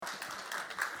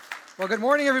Well, good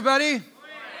morning, everybody. Good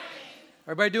morning.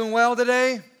 Everybody doing well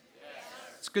today? Yes.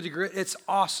 It's good to. It's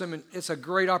awesome, and it's a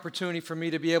great opportunity for me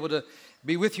to be able to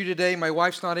be with you today. My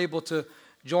wife's not able to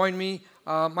join me.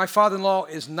 My father-in-law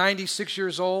is 96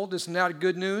 years old. Isn't that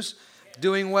good news?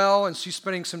 Doing well, and she's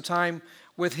spending some time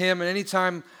with him. And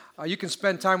anytime you can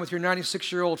spend time with your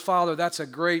 96-year-old father, that's a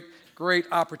great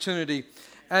opportunity.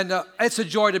 And it's a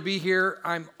joy to be here.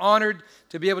 I'm honored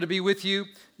to be able to be with you.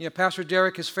 You know, Pastor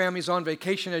Derek, his family's on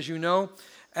vacation, as you know.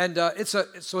 And it's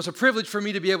a privilege for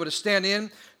me to be able to stand in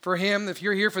for him. If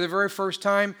you're here for the very first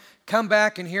time, come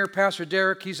back and hear Pastor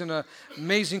Derek. He's an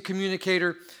amazing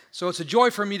communicator. So it's a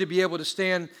joy for me to be able to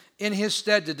stand in his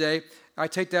stead today. I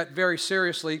take that very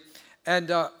seriously. And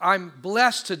I'm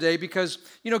blessed today because,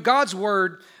 you know, God's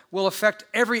word will affect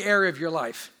every area of your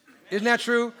life. Isn't that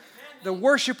true? The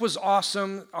worship was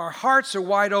awesome. Our hearts are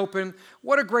wide open.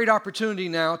 What a great opportunity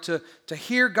now to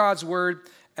hear God's word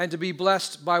and to be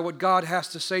blessed by what God has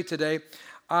to say today.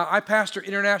 I pastor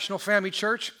International Family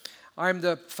Church. I'm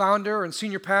the founder and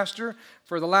senior pastor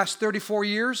for the last 34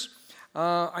 years.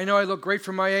 I know I look great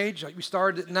for my age. We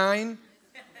started at 9.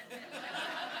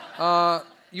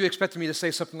 You expected me to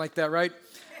say something like that, right?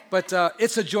 But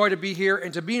it's a joy to be here,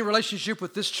 and to be in relationship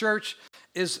with this church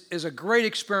is a great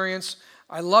experience.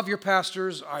 I love your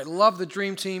pastors. I love the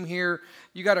dream team here.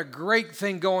 You got a great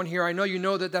thing going here. I know you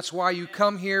know that. That's why you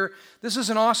come here. This is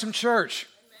an awesome church.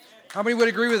 How many would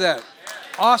agree with that?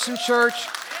 Awesome church,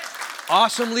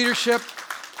 awesome leadership.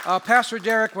 Pastor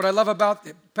Derek, what I love about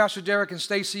Pastor Derek and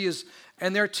Stacy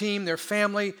and their team, their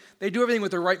family, they do everything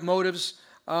with the right motives.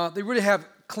 They really have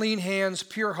clean hands,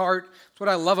 pure heart. That's what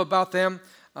I love about them.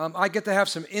 I get to have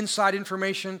some inside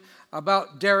information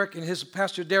about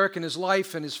Pastor Derek and his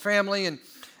life and his family,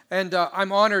 and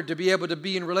I'm honored to be able to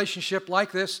be in a relationship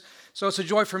like this. So it's a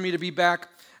joy for me to be back,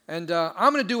 and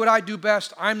I'm going to do what I do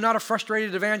best. I'm not a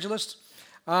frustrated evangelist.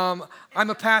 I'm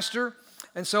a pastor,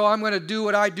 and so I'm going to do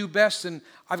what I do best, and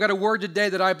I've got a word today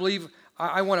that I believe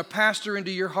I want to pastor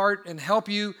into your heart and help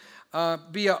you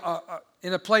be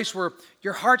in a place where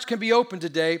your hearts can be open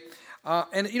today.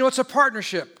 And, you know, it's a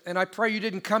partnership, and I pray you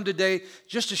didn't come today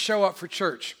just to show up for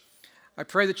church. I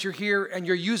pray that you're here and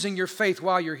you're using your faith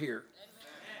while you're here.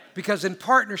 Because in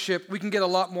partnership, we can get a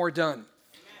lot more done.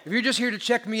 If you're just here to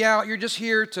check me out, you're just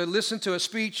here to listen to a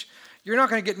speech, you're not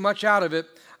going to get much out of it.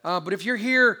 But if you're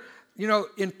here, you know,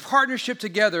 in partnership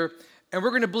together, and we're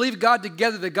going to believe God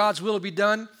together that God's will will be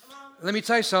done, let me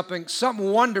tell you something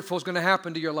wonderful is going to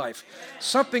happen to your life.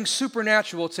 Something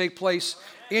supernatural will take place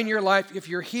in your life if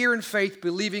you're here in faith,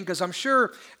 believing, because I'm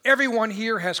sure everyone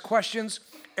here has questions.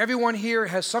 Everyone here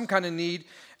has some kind of need.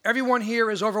 Everyone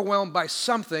here is overwhelmed by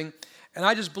something. And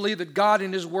I just believe that God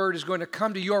in His Word is going to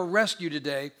come to your rescue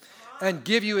today and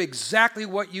give you exactly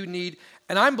what you need.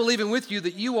 And I'm believing with you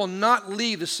that you will not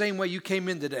leave the same way you came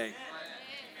in today.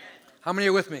 How many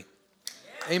are with me?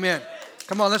 Amen.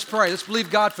 Come on, let's pray. Let's believe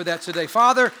God for that today.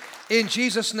 Father, in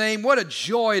Jesus' name, what a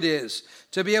joy it is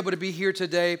to be able to be here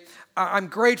today. I'm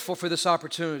grateful for this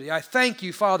opportunity. I thank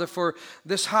you, Father, for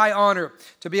this high honor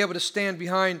to be able to stand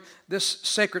behind this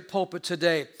sacred pulpit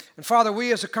today. And Father,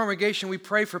 we as a congregation, we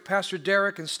pray for Pastor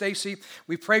Derek and Stacy.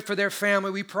 We pray for their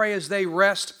family. We pray as they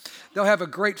rest, they'll have a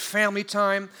great family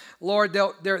time. Lord,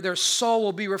 their soul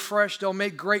will be refreshed. They'll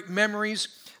make great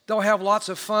memories. They'll have lots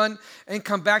of fun and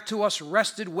come back to us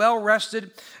rested, well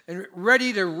rested, and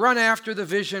ready to run after the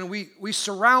vision. We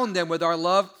surround them with our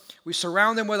love. We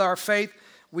surround them with our faith.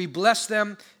 We bless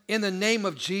them in the name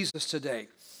of Jesus today.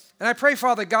 And I pray,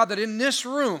 Father God, that in this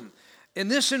room, in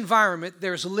this environment,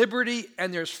 there's liberty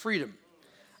and there's freedom.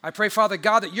 I pray, Father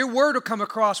God, that your word will come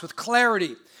across with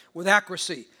clarity, with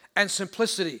accuracy, and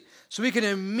simplicity, so we can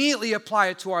immediately apply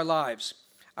it to our lives.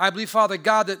 I believe, Father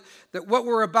God, that what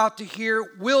we're about to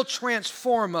hear will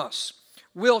transform us,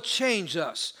 will change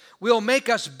us, will make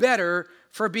us better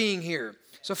for being here.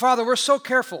 So, Father, we're so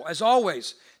careful, as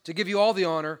always, to give you all the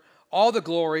honor, all the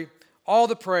glory, all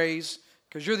the praise,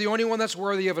 because you're the only one that's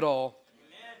worthy of it all.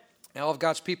 Amen. And all of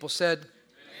God's people said,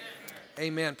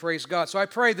 Amen. Praise God. So I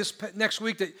pray this next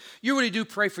week that you really do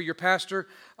pray for your pastor.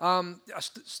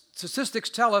 Statistics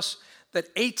tell us that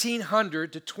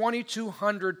 1,800 to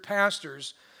 2,200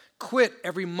 pastors quit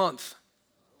every month.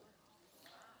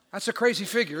 That's a crazy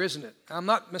figure, isn't it? I'm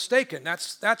not mistaken.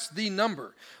 That's the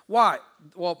number. Why?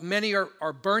 Well, many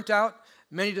are burnt out.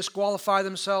 Many disqualify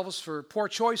themselves for poor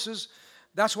choices.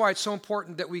 That's why it's so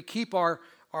important that we keep our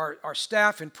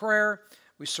staff in prayer.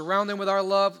 We surround them with our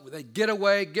love. They get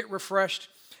away, get refreshed.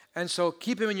 And so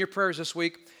keep him in your prayers this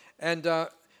week. And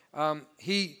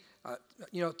he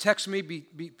text me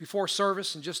before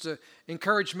service and just to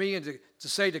encourage me and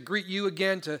to greet you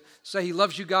again, to say he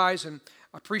loves you guys. And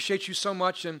I appreciate you so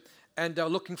much, and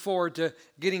looking forward to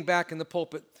getting back in the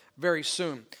pulpit very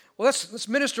soon. Well, let's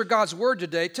minister God's word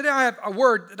today. Today I have a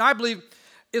word that I believe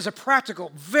is a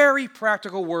practical, very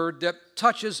practical word that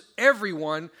touches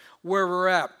everyone where we're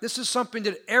at. This is something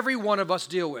that every one of us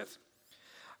deal with.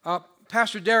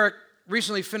 Pastor Derek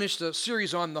recently finished a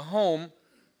series on the home.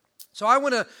 So I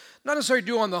want to not necessarily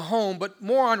do on the home, but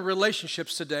more on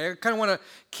relationships today. I kind of want to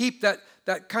keep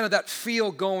that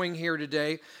feel going here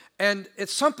today. And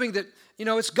it's something that,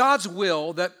 it's God's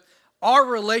will that our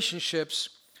relationships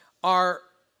are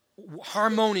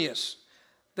harmonious,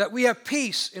 that we have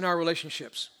peace in our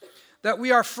relationships, that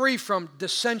we are free from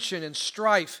dissension and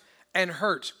strife and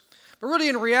hurt. But really,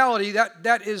 in reality,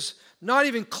 that is not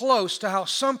even close to how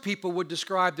some people would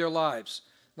describe their lives.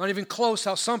 Not even close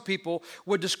how some people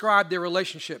would describe their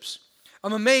relationships.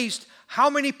 I'm amazed how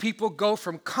many people go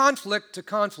from conflict to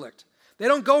conflict. They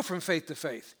don't go from faith to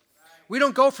faith. We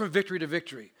don't go from victory to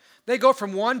victory. They go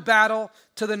from one battle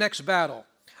to the next battle.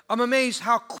 I'm amazed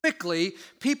how quickly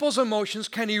people's emotions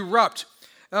can erupt.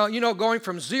 Going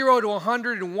from 0 to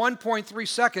 100 in 1.3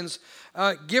 seconds,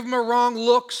 give them a wrong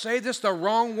look, say the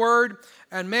wrong word,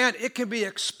 and man, it can be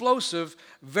explosive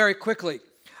very quickly.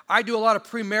 I do a lot of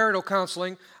premarital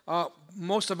counseling.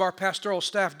 Most of our pastoral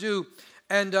staff do.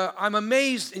 And I'm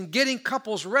amazed in getting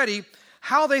couples ready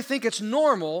how they think it's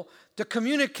normal to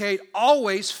communicate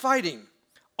always fighting,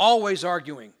 always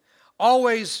arguing,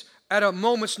 always at a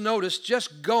moment's notice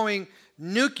just going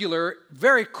nuclear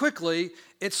very quickly,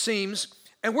 it seems.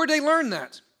 And where'd they learn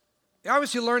that? They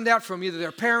obviously learned that from either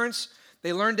their parents,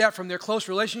 they learned that from their close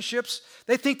relationships.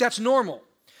 They think that's normal.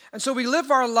 And so we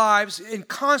live our lives in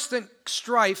constant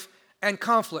strife and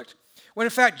conflict. When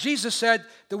in fact, Jesus said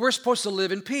that we're supposed to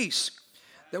live in peace,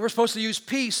 that we're supposed to use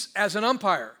peace as an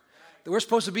umpire, that we're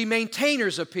supposed to be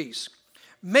maintainers of peace,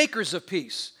 makers of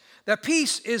peace, that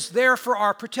peace is there for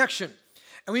our protection.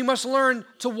 And we must learn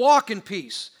to walk in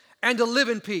peace and to live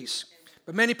in peace.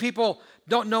 But many people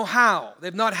don't know how.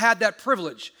 They've not had that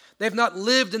privilege. They've not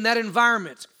lived in that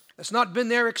environment. It's not been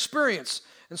their experience.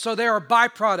 And so they are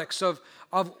byproducts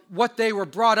of what they were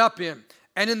brought up in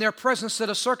and in their present set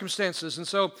of circumstances. And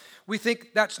so we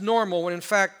think that's normal when in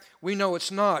fact we know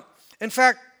it's not. In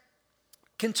fact,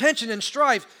 contention and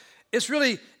strife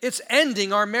it's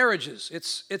ending our marriages.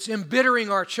 It's embittering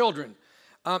our children.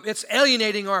 It's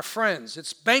alienating our friends.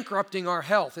 It's bankrupting our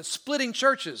health. It's splitting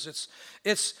churches.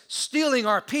 It's stealing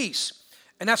our peace.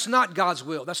 And that's not God's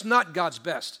will. That's not God's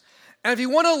best. And if you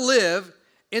want to live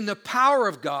in the power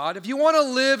of God, if you want to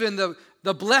live in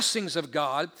the blessings of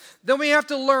God, then we have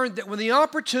to learn that when the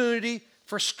opportunity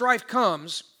for strife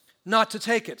comes, not to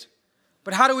take it.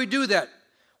 But how do we do that?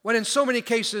 When in so many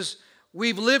cases,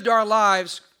 we've lived our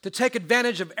lives to take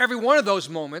advantage of every one of those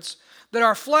moments that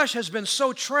our flesh has been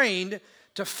so trained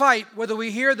to fight, whether we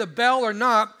hear the bell or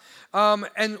not.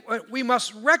 And we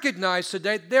must recognize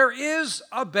today there is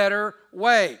a better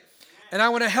way. And I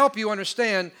want to help you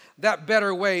understand that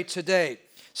better way today.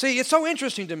 See, it's so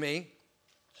interesting to me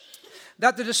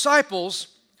that the disciples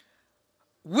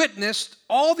witnessed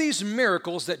all these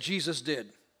miracles that Jesus did.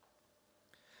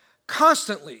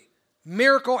 Constantly,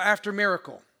 miracle after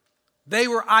miracle. They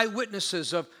were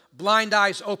eyewitnesses of blind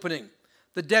eyes opening,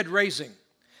 the dead raising.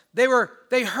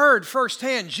 They heard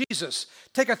firsthand Jesus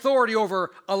take authority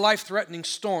over a life-threatening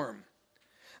storm.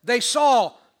 They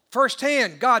saw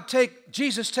firsthand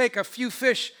Jesus take a few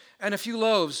fish and a few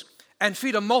loaves and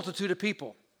feed a multitude of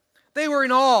people. They were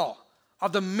in awe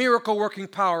of the miracle-working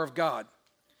power of God.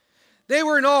 They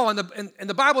were in awe, and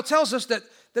the Bible tells us that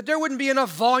there wouldn't be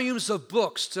enough volumes of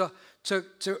books to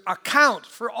account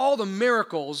for all the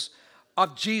miracles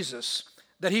of Jesus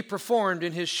that he performed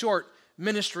in his short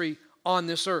ministry on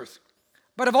this earth.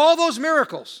 But of all those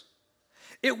miracles,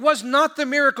 it was not the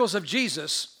miracles of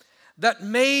Jesus that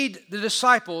made the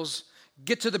disciples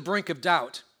get to the brink of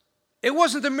doubt. It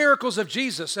wasn't the miracles of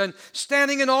Jesus and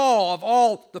standing in awe of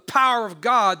all the power of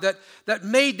God that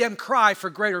made them cry for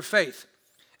greater faith.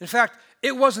 In fact,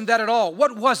 it wasn't that at all.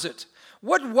 What was it?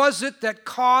 What was it that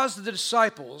caused the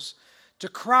disciples to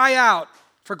cry out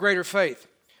for greater faith?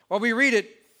 Well, we read it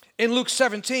in Luke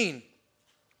 17,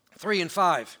 3 and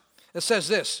 5. It says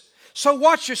this, "So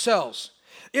watch yourselves.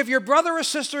 If your brother or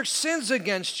sister sins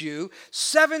against you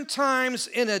 7 times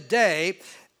in a day,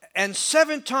 and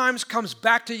 7 times comes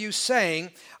back to you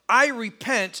saying, 'I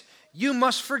repent,' you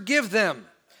must forgive them."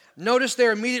 Notice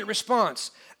their immediate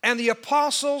response. "And the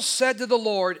apostles said to the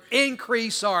Lord,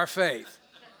 'Increase our faith.'"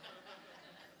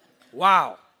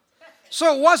 Wow.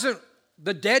 So it wasn't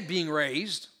the dead being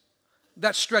raised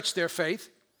that stretched their faith.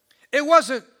 It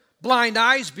wasn't blind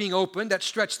eyes being opened that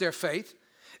stretched their faith.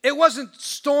 It wasn't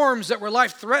storms that were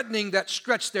life-threatening that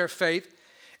stretched their faith.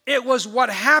 It was what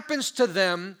happens to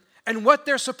them and what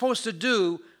they're supposed to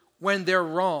do when they're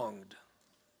wronged.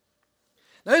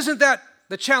 Now, isn't that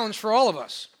the challenge for all of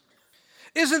us?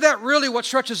 Isn't that really what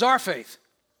stretches our faith?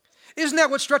 Isn't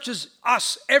that what stretches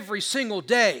us every single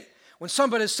day? When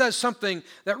somebody says something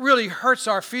that really hurts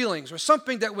our feelings or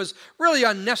something that was really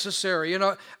unnecessary,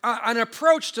 an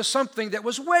approach to something that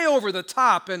was way over the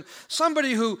top, and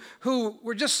somebody who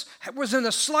was in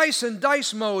a slice and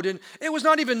dice mode, and it was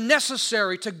not even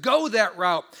necessary to go that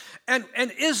route. And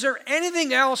is there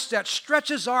anything else that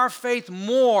stretches our faith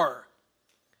more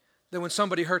than when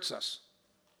somebody hurts us?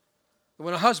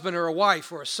 When a husband or a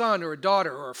wife or a son or a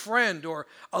daughter or a friend or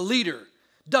a leader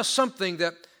does something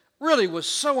that really was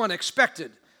so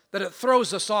unexpected that it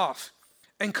throws us off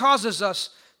and causes us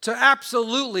to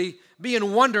absolutely be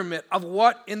in wonderment of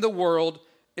what in the world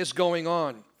is going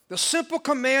on. The simple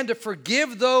command to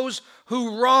forgive those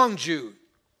who wronged you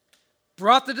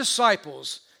brought the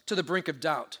disciples to the brink of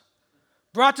doubt.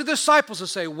 Brought the disciples to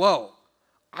say, whoa,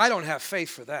 I don't have faith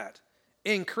for that.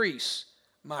 Increase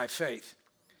my faith.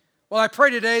 Well, I pray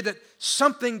today that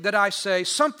something that I say,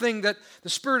 something that the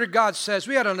Spirit of God says,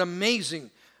 we had an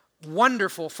amazing,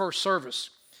 wonderful first service.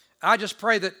 I just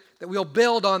pray that we'll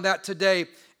build on that today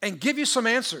and give you some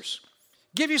answers,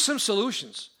 give you some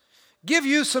solutions,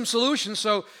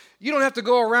 so you don't have to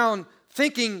go around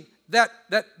thinking that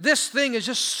this thing is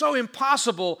just so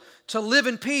impossible to live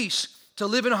in peace, to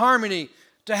live in harmony,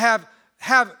 to have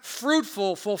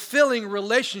fruitful, fulfilling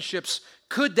relationships.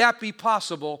 Could that be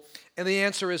possible? And the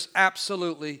answer is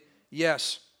absolutely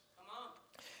yes.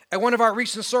 At one of our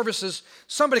recent services,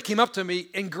 somebody came up to me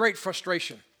in great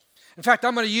frustration. In fact,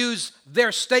 I'm going to use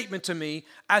their statement to me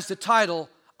as the title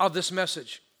of this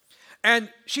message. And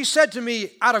she said to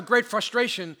me, out of great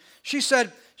frustration, she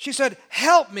said,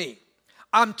 help me.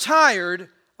 I'm tired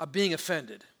of being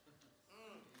offended.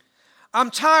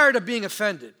 I'm tired of being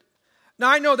offended. Now,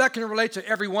 I know that can relate to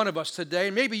every one of us today,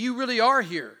 and maybe you really are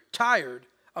here, tired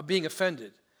of being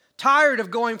offended. Tired of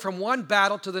going from one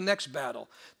battle to the next battle.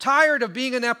 Tired of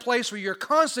being in that place where you're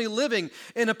constantly living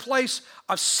in a place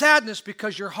of sadness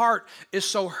because your heart is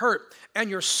so hurt and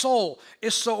your soul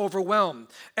is so overwhelmed.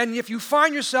 And if you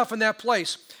find yourself in that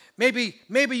place, maybe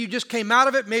you just came out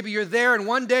of it, maybe you're there, and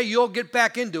one day you'll get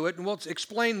back into it, and we'll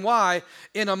explain why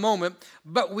in a moment.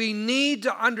 But we need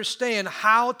to understand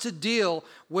how to deal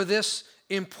with this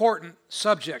important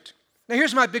subject. Now,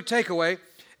 here's my big takeaway.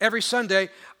 Every Sunday,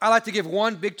 I like to give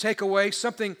one big takeaway,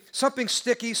 something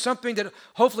sticky, something that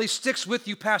hopefully sticks with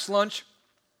you past lunch,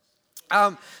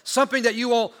 something that you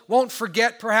won't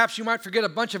forget. Perhaps you might forget a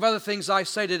bunch of other things I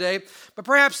say today, but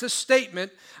perhaps this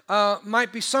statement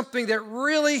might be something that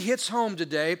really hits home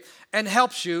today and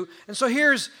helps you. And so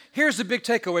here's the big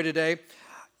takeaway today.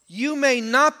 You may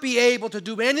not be able to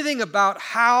do anything about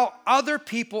how other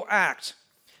people act,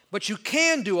 but you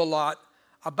can do a lot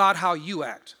about how you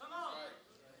act.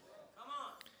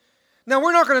 Now,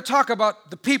 we're not going to talk about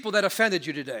the people that offended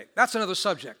you today. That's another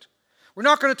subject. We're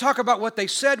not going to talk about what they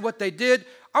said, what they did.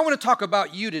 I want to talk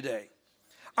about you today.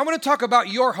 I want to talk about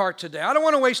your heart today. I don't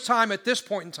want to waste time at this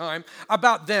point in time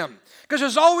about them. Because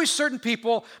there's always certain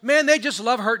people, man, they just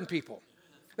love hurting people.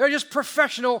 They're just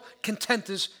professional,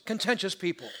 contentious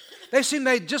people.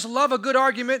 They just love a good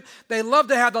argument. They love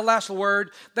to have the last word.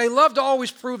 They love to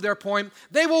always prove their point.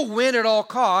 They will win at all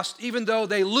costs, even though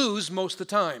they lose most of the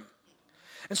time.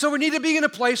 And so we need to be in a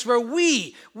place where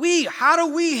how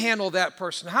do we handle that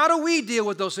person? How do we deal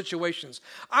with those situations?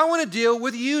 I want to deal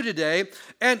with you today,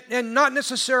 and not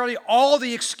necessarily all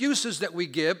the excuses that we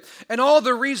give, and all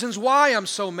the reasons why I'm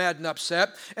so mad and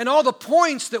upset, and all the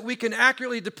points that we can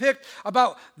accurately depict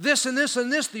about this and this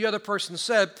and this the other person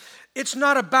said. It's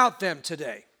not about them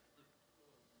today.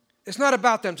 It's not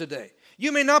about them today.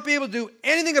 You may not be able to do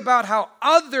anything about how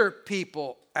other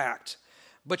people act,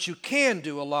 but you can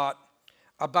do a lot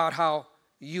about how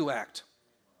you act.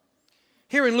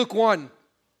 Here in Luke 1,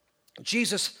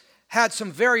 Jesus had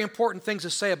some very important things to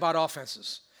say about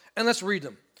offenses. And let's read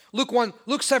them. Luke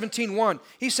 17:1.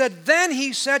 He said, "Then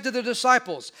he said to the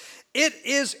disciples, 'It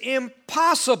is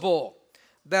impossible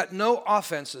that no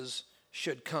offenses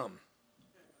should come.'"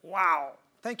 Wow.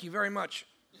 Thank you very much.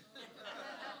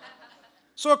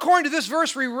 So according to this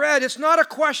verse we read, it's not a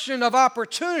question of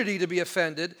opportunity to be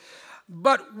offended,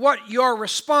 but what your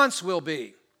response will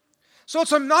be. So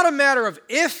it's not a matter of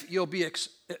if you'll be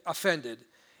offended.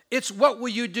 It's what will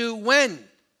you do when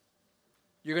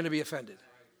you're going to be offended.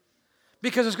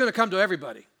 Because it's going to come to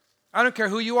everybody. I don't care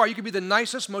who you are. You can be the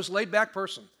nicest, most laid-back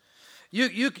person.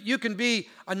 You can be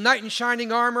a knight in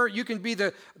shining armor. You can be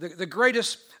the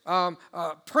greatest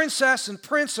princess and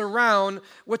prince around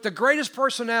with the greatest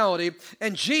personality,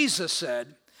 and Jesus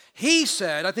said, he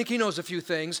said, I think he knows a few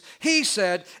things, he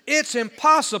said, it's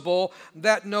impossible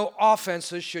that no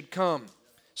offenses should come.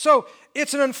 So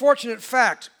it's an unfortunate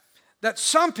fact that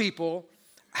some people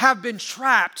have been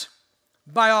trapped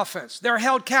by offense. They're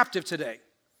held captive today.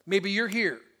 Maybe you're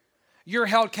here. You're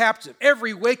held captive.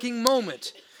 Every waking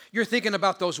moment, you're thinking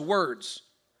about those words,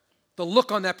 the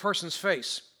look on that person's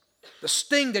face, the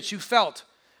sting that you felt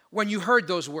when you heard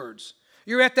those words.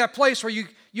 You're at that place where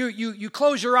you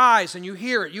close your eyes and you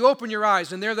hear it. You open your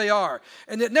eyes and there they are.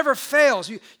 And it never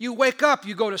fails. You wake up,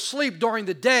 you go to sleep during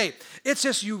the day. It's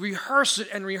just you rehearse it.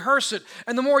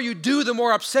 And the more you do, the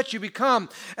more upset you become.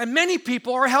 And many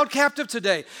people are held captive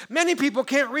today. Many people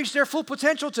can't reach their full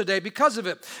potential today because of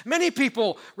it. Many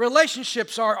people,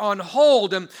 relationships are on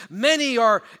hold. And many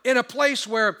are in a place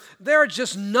where they're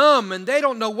just numb and they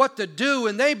don't know what to do.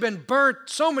 And they've been burnt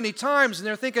so many times. And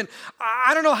they're thinking,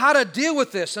 I don't know how to deal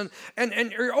with this. And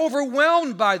you're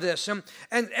overwhelmed by this. And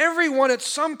everyone at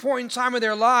some point in time in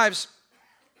their lives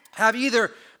have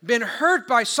either been hurt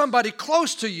by somebody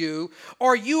close to you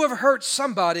or you have hurt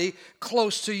somebody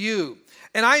close to you.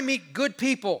 And I meet good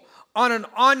people on an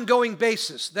ongoing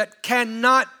basis that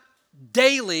cannot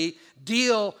daily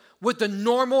deal with the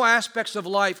normal aspects of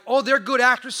life. Oh, they're good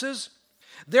actresses.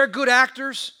 They're good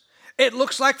actors. It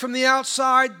looks like from the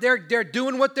outside, they're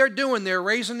doing what they're doing. They're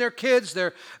raising their kids.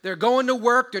 They're going to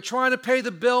work. They're trying to pay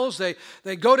the bills.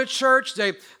 They go to church.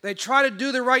 They try to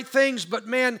do the right things. But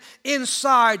man,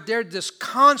 inside, there's this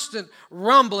constant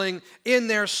rumbling in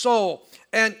their soul.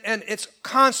 And it's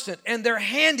constant. And they're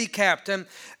handicapped. And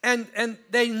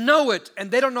they know it.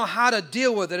 And they don't know how to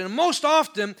deal with it. And most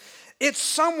often, it's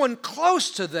someone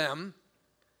close to them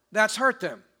that's hurt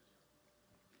them.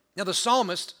 Now, the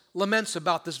psalmist laments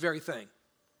about this very thing.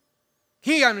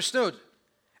 He understood,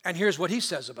 and here's what he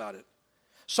says about it.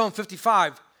 Psalm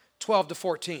 55, 12 to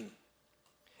 14.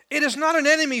 It is not an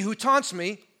enemy who taunts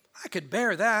me. I could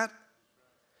bear that.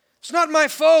 It's not my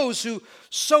foes who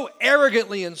so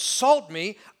arrogantly insult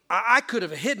me. I could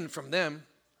have hidden from them.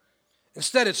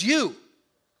 Instead, it's you,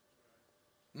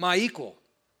 my equal,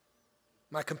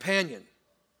 my companion,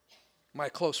 my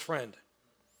close friend.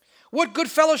 What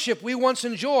good fellowship we once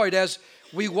enjoyed as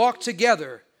we walked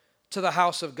together to the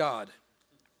house of God.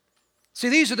 See,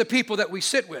 these are the people that we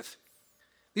sit with.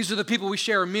 These are the people we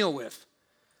share a meal with.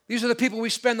 These are the people we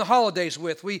spend the holidays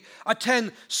with. We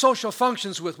attend social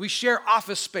functions with. We share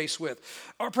office space with.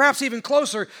 Or perhaps even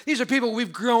closer, these are people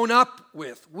we've grown up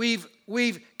with.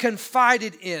 We've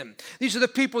confided in. These are the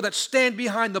people that stand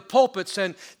behind the pulpits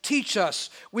and teach us.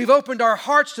 We've opened our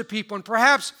hearts to people, and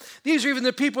perhaps these are even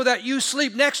the people that you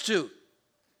sleep next to.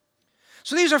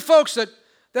 So these are folks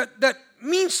that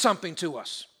mean something to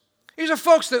us. These are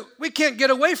folks that we can't get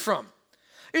away from.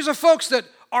 These are folks that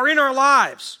are in our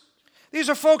lives. These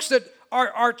are folks that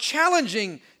are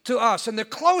challenging to us. And the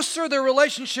closer the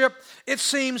relationship, it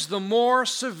seems, the more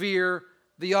severe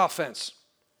the offense.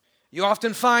 You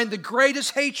often find the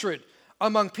greatest hatred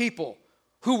among people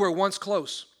who were once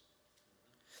close.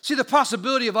 See, the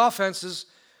possibility of offenses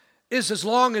is as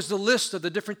long as the list of the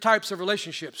different types of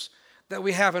relationships that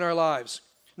we have in our lives.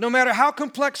 No matter how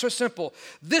complex or simple,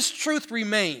 this truth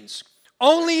remains.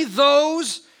 Only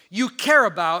those you care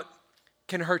about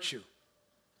can hurt you.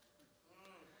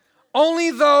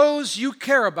 Only those you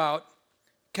care about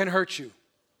can hurt you.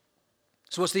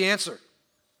 So what's the answer?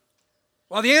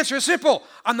 Well, the answer is simple.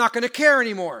 I'm not going to care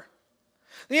anymore.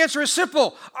 The answer is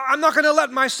simple. I'm not going to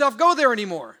let myself go there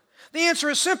anymore. The answer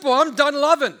is simple. I'm done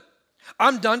loving.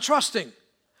 I'm done trusting.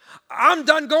 I'm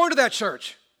done going to that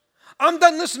church. I'm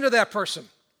done listening to that person.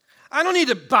 I don't need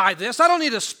to buy this. I don't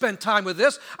need to spend time with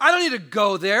this. I don't need to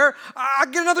go there. I'll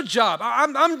get another job.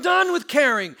 I'm done with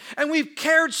caring. And we've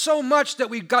cared so much that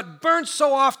we've got burnt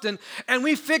so often, and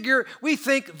we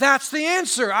think that's the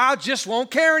answer. I just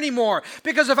won't care anymore.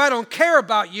 Because if I don't care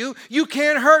about you, you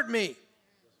can't hurt me.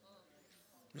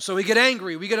 And so we get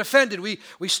angry, we get offended, we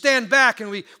stand back,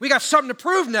 and we got something to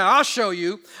prove now. I'll show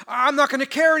you. I'm not going to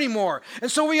care anymore.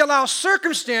 And so we allow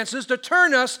circumstances to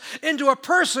turn us into a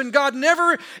person God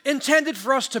never intended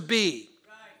for us to be.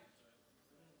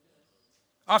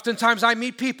 Oftentimes I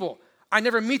meet people. I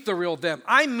never meet the real them.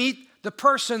 I meet the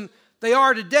person they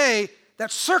are today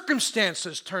that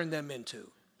circumstances turned them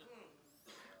into.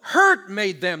 Hurt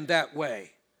made them that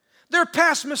way. Their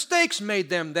past mistakes made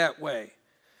them that way.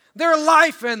 Their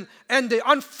life and the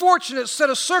unfortunate set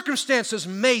of circumstances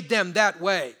made them that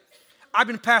way. I've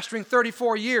been pastoring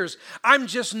 34 years. I'm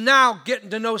just now getting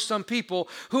to know some people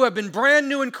who have been brand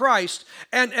new in Christ,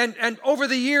 and over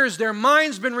the years, their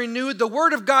mind's been renewed. The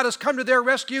Word of God has come to their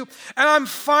rescue, and I'm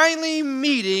finally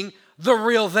meeting the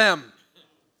real them.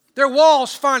 Their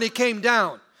walls finally came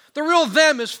down. The real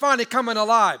them is finally coming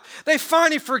alive. They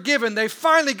finally forgiven. They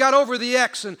finally got over the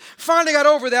ex and finally got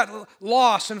over that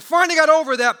loss and finally got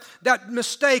over that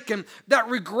mistake and that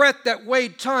regret that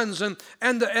weighed tons and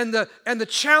the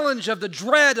challenge of the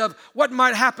dread of what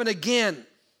might happen again.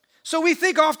 So we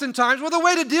think oftentimes, well, the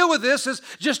way to deal with this is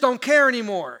just don't care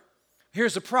anymore.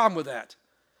 Here's the problem with that.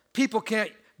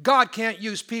 God can't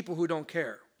use people who don't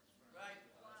care.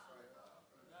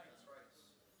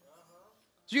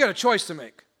 So you got a choice to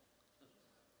make.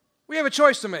 We have a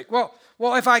choice to make. Well,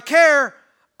 if I care,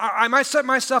 I might set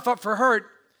myself up for hurt.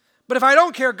 But if I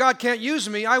don't care, God can't use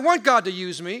me. I want God to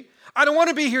use me. I don't want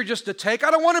to be here just to take.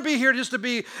 I don't want to be here just to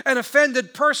be an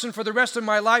offended person for the rest of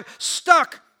my life,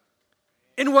 stuck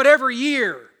in whatever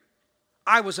year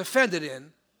I was offended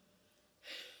in.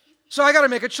 So I got to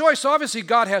make a choice. So obviously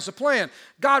God has a plan.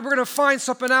 God, we're going to find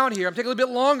something out here. I'm taking a little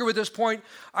bit longer with this point,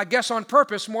 I guess on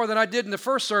purpose, more than I did in the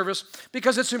first service,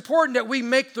 because it's important that we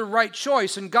make the right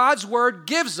choice. And God's Word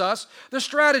gives us the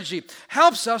strategy,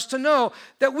 helps us to know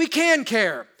that we can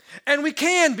care. And we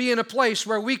can be in a place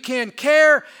where we can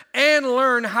care and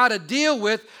learn how to deal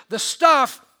with the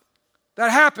stuff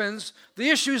that happens, the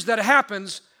issues that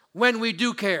happens when we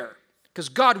do care. Because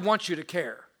God wants you to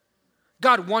care.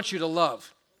 God wants you to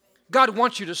love. God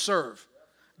wants you to serve.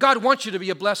 God wants you to be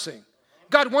a blessing.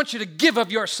 God wants you to give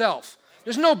of yourself.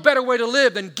 There's no better way to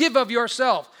live than give of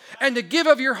yourself and to give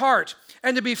of your heart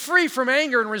and to be free from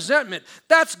anger and resentment.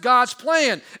 That's God's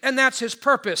plan, and that's His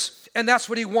purpose, and that's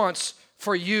what He wants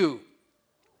for you.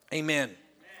 Amen.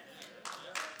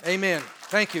 Amen.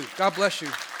 Thank you. God bless you.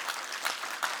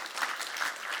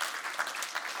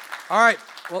 All right.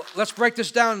 Well, let's break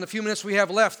this down in the few minutes we have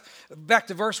left. Back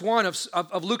to verse 1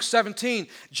 of Luke 17.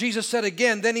 Jesus said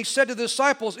again, then He said to the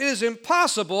disciples, it is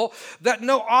impossible that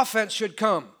no offense should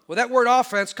come. Well, that word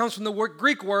offense comes from the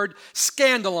Greek word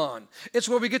scandalon. It's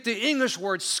where we get the English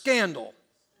word scandal.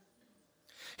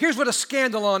 Here's what a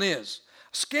scandalon is.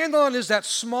 A scandalon is that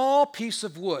small piece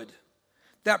of wood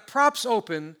that props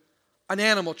open an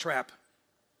animal trap.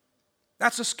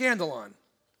 That's a scandalon.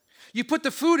 You put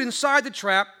the food inside the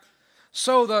trap,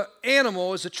 so the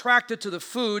animal is attracted to the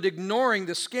food, ignoring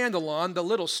the scandalon, the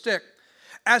little stick.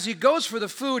 As he goes for the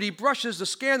food, he brushes the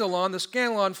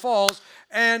scandalon falls,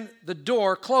 and the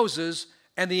door closes,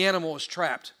 and the animal is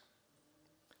trapped.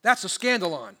 That's a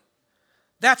scandalon.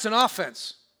 That's an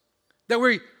offense that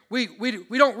we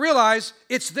don't realize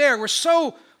it's there. We're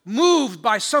so moved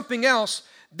by something else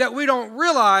that we don't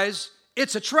realize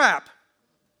it's a trap.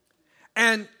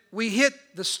 And we hit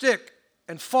the stick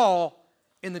and fall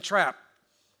in the trap.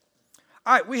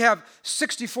 All right, we have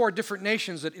 64 different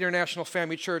nations at International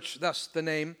Family Church, thus the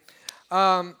name.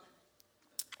 And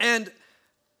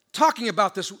talking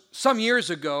about this some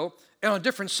years ago, and on a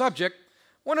different subject,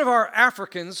 one of our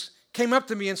Africans came up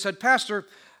to me and said, Pastor,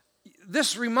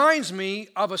 this reminds me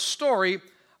of a story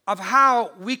of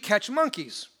how we catch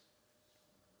monkeys.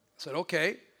 I said,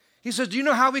 okay. He says, do you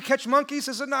know how we catch monkeys?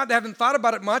 I said, no, I haven't thought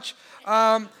about it much,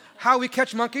 how we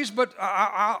catch monkeys, but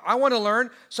I want to learn.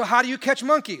 So how do you catch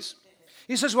monkeys?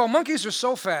 He says, well, monkeys are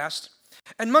so fast,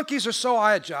 and monkeys are so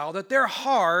agile that they're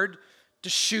hard to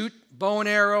shoot, bow and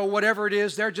arrow, whatever it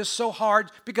is. They're just so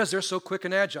hard because they're so quick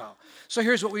and agile. So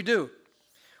here's what we do.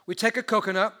 We take a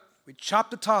coconut, we chop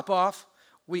the top off,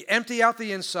 we empty out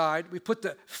the inside, we put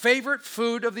the favorite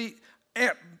food of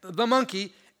the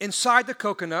monkey inside the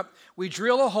coconut, we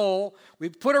drill a hole, we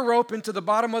put a rope into the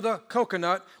bottom of the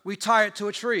coconut, we tie it to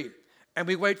a tree, and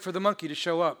we wait for the monkey to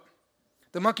show up.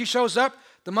 The monkey shows up,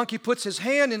 the monkey puts his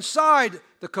hand inside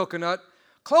the coconut,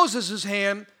 closes his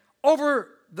hand over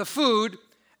the food,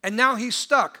 and now he's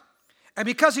stuck. And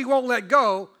because he won't let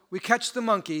go, we catch the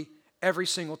monkey every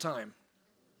single time.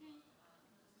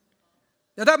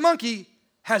 Now that monkey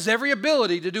has every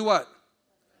ability to do what?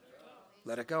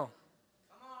 Let it go.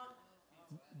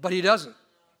 But he doesn't.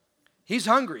 He's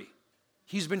hungry.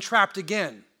 He's been trapped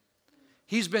again.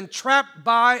 He's been trapped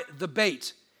by the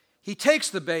bait. He takes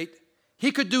the bait.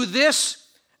 He could do this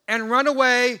and run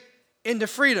away into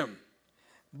freedom,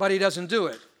 but he doesn't do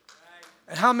it.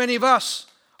 And how many of us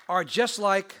are just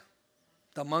like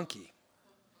the monkey?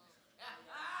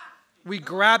 We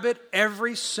grab it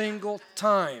every single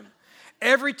time.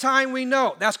 Every time we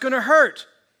know that's going to hurt.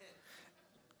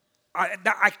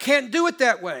 I can't do it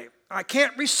that way. I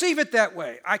can't receive it that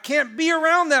way. I can't be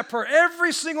around that person.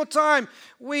 Every single time,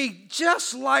 we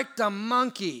just like the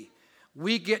monkey.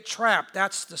 we get trapped.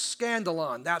 That's the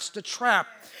scandalon. That's the trap.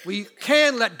 We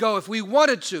can let go if we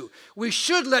wanted to. We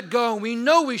should let go, and we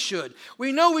know we should.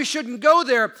 We know we shouldn't go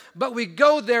there, but we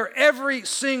go there every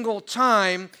single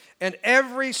time, and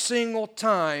every single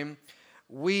time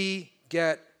we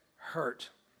get hurt.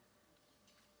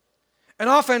 An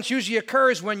offense usually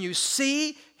occurs when you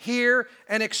see, hear,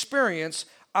 and experience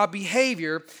a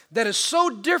behavior that is so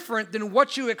different than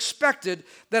what you expected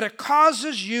that it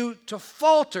causes you to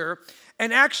falter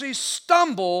and actually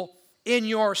stumble in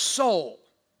your soul.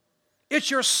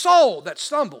 It's your soul that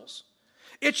stumbles.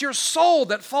 It's your soul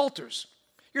that falters.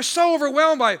 You're so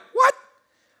overwhelmed by, what?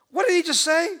 What did he just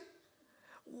say?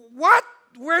 What?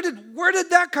 Where did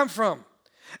that come from?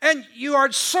 And you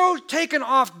are so taken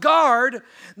off guard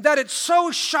that it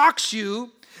so shocks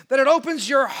you that it opens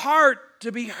your heart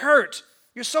to be hurt.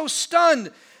 You're so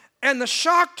stunned, and the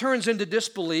shock turns into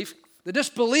disbelief, the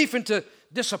disbelief into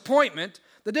disappointment,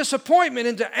 the disappointment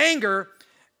into anger,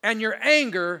 and your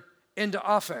anger into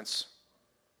offense.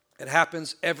 It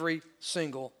happens every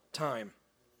single time.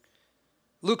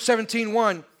 Luke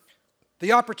 17:1,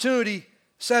 the opportunity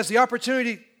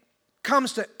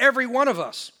comes to every one of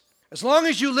us. As long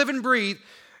as you live and breathe,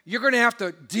 you're going to have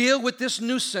to deal with this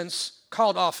nuisance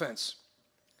called offense.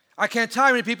 I can't tell you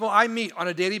how many people I meet on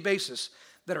a daily basis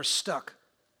that are stuck.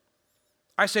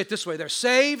 I say it this way, they're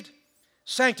saved,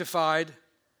 sanctified,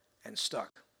 and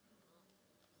stuck.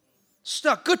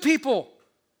 Stuck. Good people.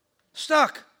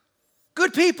 Stuck.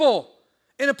 Good people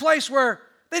in a place where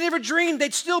they never dreamed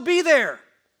they'd still be there.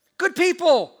 Good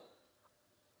people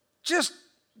just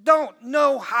don't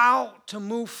know how to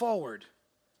move forward.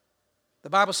 The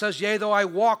Bible says, yea, though I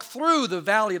walk through the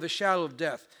valley of the shadow of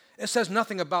death. It says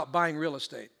nothing about buying real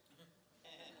estate.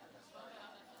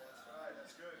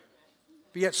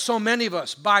 But yet so many of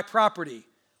us buy property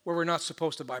where we're not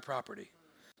supposed to buy property.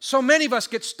 So many of us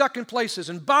get stuck in places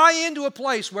and buy into a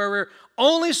place where we're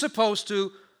only supposed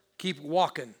to keep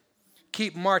walking,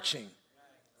 keep marching,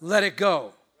 let it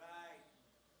go.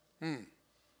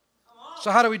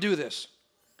 So how do we do this?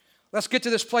 Let's get to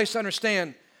this place to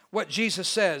understand what Jesus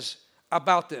says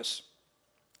about this.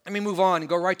 Let me move on and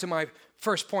go right to my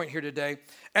first point here today.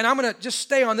 And I'm going to just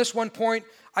stay on this one point.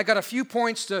 I got a few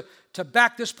points to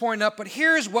back this point up, but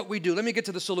here's what we do. Let me get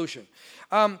to the solution.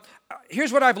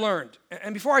 Here's what I've learned.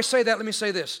 And before I say that, let me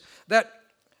say this, that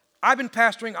I've been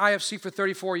pastoring IFC for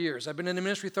 34 years. I've been in the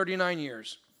ministry 39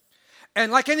 years. And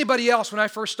like anybody else, when I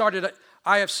first started at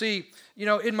IFC,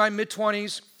 in my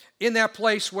mid-20s, in that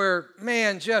place where,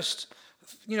 man,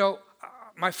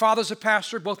 my father's a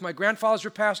pastor, both my grandfathers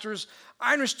are pastors.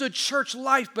 I understood church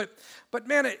life, but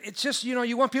man, it's just,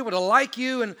 you want people to like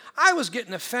you, and I was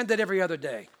getting offended every other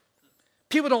day.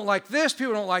 People don't like this,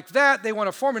 people don't like that. They want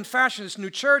to form and fashion this new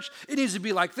church. It needs to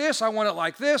be like this, I want it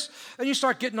like this. And you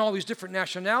start getting all these different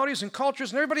nationalities and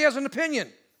cultures, and everybody has an opinion.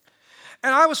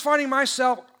 And I was finding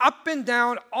myself up and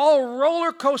down, all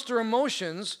roller coaster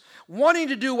emotions, wanting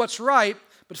to do what's right,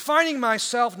 but finding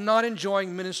myself not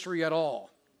enjoying ministry at all.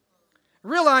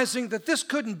 Realizing that this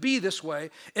couldn't be this way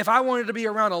if I wanted to be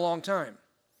around a long time.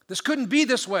 This couldn't be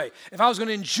this way if I was going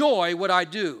to enjoy what I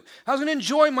do. If I was going to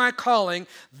enjoy my calling,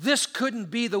 this couldn't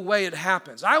be the way it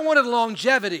happens. I wanted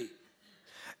longevity.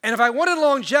 And if I wanted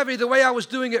longevity the way I was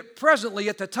doing it presently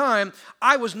at the time,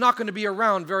 I was not going to be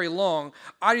around very long.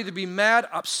 I'd either be mad,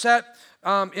 upset,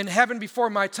 in heaven before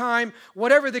my time,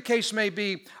 whatever the case may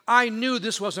be, I knew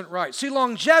this wasn't right. See,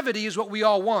 longevity is what we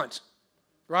all want,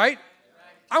 right?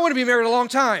 I want to be married a long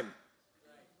time.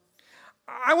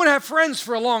 I want to have friends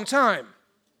for a long time.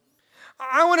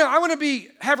 I want to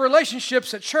have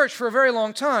relationships at church for a very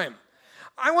long time.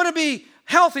 I want to be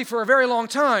healthy for a very long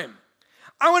time.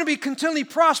 I want to be continually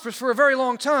prosperous for a very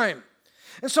long time.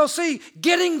 And so, see,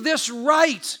 getting this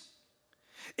right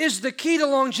is the key to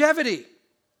longevity.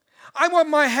 I want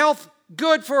my health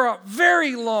good for a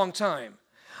very long time.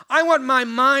 I want my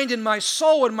mind and my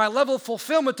soul and my level of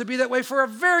fulfillment to be that way for a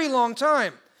very long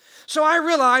time. So I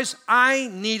realized I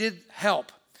needed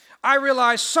help. I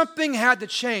realized something had to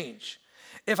change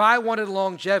if I wanted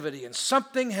longevity, and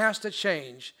something has to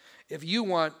change if you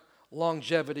want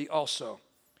longevity also.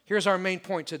 Here's our main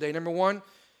point today. Number one,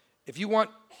 if you want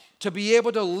to be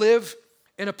able to live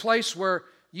in a place where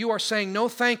you are saying no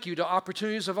thank you to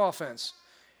opportunities of offense,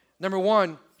 number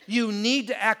one, you need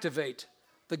to activate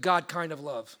the God kind of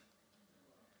love.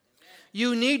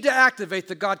 You need to activate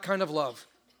the God kind of love.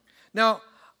 Now,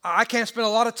 I can't spend a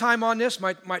lot of time on this.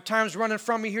 My time's running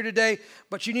from me here today,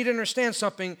 but you need to understand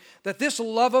something, that this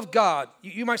love of God,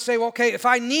 you might say, well, okay, if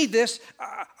I need this,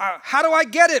 how do I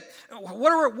get it?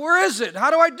 Where is it? How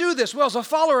do I do this? Well, as a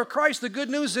follower of Christ, the good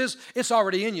news is it's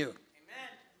already in you. Amen.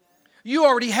 You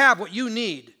already have what you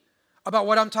need about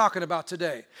what I'm talking about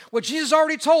today. What Jesus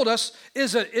already told us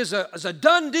is a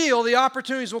done deal. The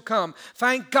opportunities will come.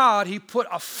 Thank God he put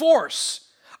a force,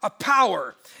 a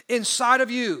power inside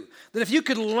of you that if you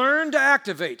could learn to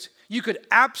activate, you could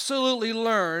absolutely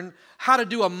learn how to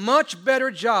do a much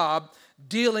better job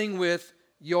dealing with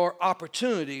your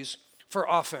opportunities for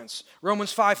offense.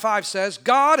 Romans 5:5 says,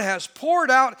 God has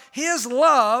poured out his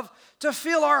love to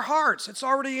fill our hearts. It's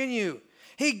already in you.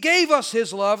 He gave us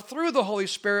his love through the Holy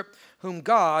Spirit, whom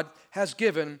God has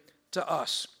given to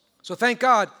us. So thank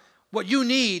God, what you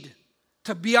need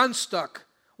to be unstuck,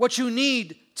 what you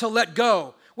need to let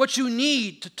go, what you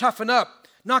need to toughen up,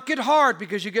 not get hard,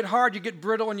 because you get hard, you get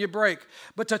brittle and you break,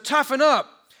 but to toughen up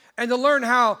and to learn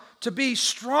how to be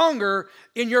stronger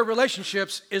in your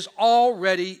relationships is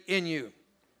already in you.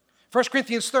 1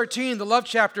 Corinthians 13, the love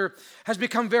chapter, has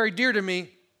become very dear to me.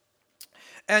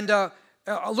 And a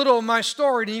little of my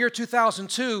story, in the year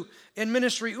 2002 in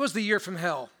ministry, it was the year from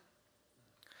hell.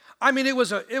 I mean, it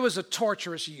was a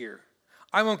torturous year.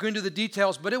 I won't go into the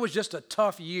details, but it was just a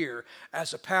tough year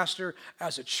as a pastor,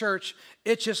 as a church.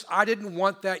 I didn't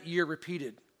want that year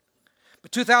repeated.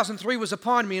 But 2003 was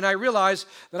upon me, and I realized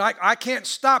that I can't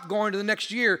stop going to the next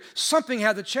year. Something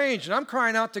had to change, and I'm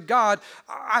crying out to God.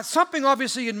 Something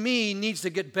obviously in me needs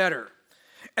to get better.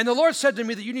 And the Lord said to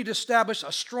me that you need to establish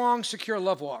a strong, secure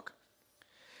love walk.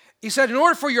 He said, in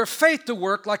order for your faith to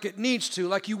work like it needs to,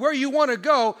 where you want to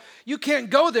go, you can't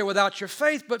go there without your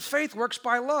faith, but faith works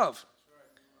by love.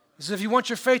 He said, if you want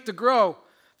your faith to grow,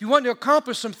 if you want to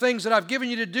accomplish some things that I've given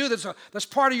you to do that's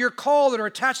part of your call, that are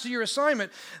attached to your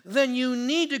assignment, then you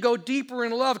need to go deeper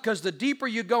in love, because the deeper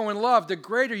you go in love, the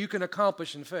greater you can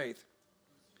accomplish in faith.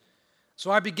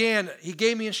 So he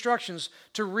gave me instructions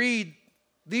to read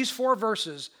these 4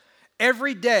 verses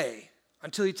every day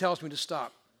until he tells me to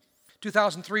stop.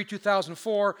 2003,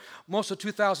 2004, most of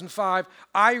 2005,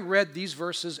 I read these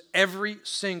verses every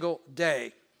single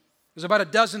day. There's about a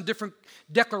dozen different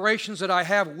declarations that I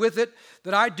have with it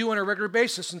that I do on a regular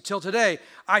basis until today.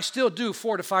 I still do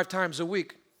 4 to 5 times a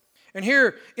week. And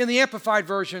here in the Amplified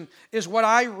Version is what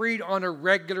I read on a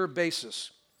regular basis.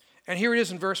 And here it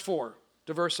is in verse 4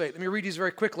 to verse 8. Let me read these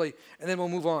very quickly, and then we'll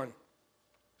move on.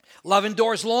 Love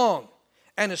endures long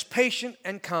and is patient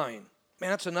and kind.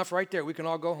 Man, that's enough right there. We can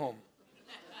all go home.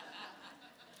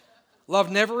 Love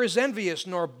never is envious,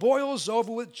 nor boils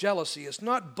over with jealousy. It's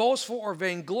not boastful or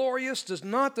vainglorious, does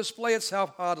not display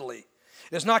itself haughtily.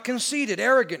 It is not conceited,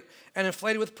 arrogant, and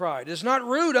inflated with pride. It is not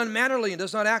rude, unmannerly, and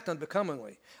does not act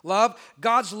unbecomingly. Love,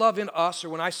 God's love in us, or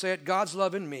when I say it, God's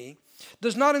love in me,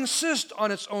 does not insist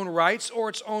on its own rights or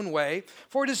its own way,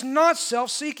 for it is not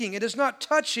self-seeking. It is not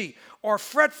touchy or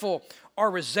fretful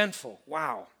or resentful.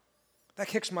 Wow, that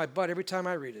kicks my butt every time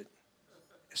I read it.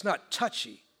 It's not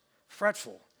touchy,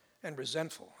 fretful, and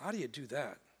resentful. How do you do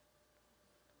that?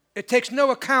 It takes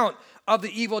no account of the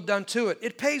evil done to it.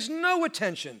 It pays no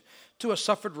attention to a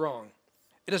suffered wrong.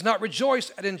 It does not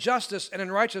rejoice at injustice and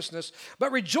unrighteousness,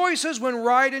 but rejoices when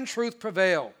right and truth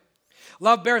prevail.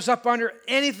 Love bears up under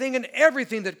anything and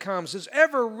everything that comes, is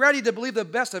ever ready to believe the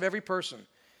best of every person.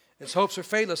 Its hopes are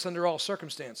fadeless under all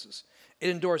circumstances. It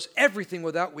endures everything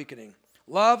without weakening.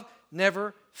 Love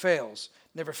never fails,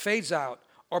 never fades out,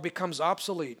 or becomes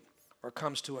obsolete, or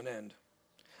comes to an end.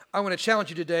 I want to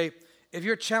challenge you today. If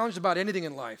you're challenged about anything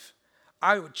in life,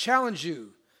 I would challenge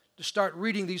you to start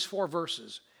reading these 4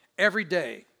 verses every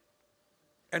day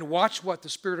and watch what the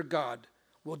Spirit of God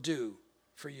will do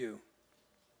for you.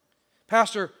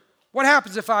 Pastor, what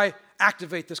happens if I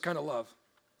activate this kind of love?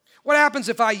 What happens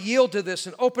if I yield to this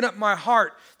and open up my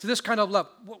heart to this kind of love?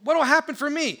 What will happen for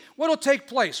me? What will take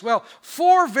place? Well,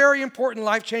 4 very important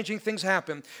life-changing things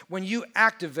happen when you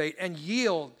activate and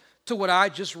yield to what I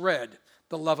just read,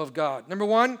 the love of God. Number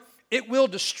 1, it will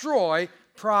destroy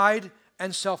pride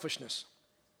and selfishness.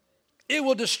 It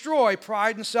will destroy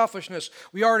pride and selfishness.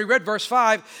 We already read verse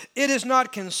 5. It is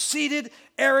not conceited,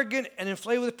 arrogant, and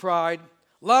inflated with pride.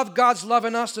 Love, God's love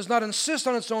in us, does not insist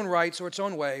on its own rights or its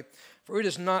own way, for it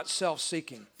is not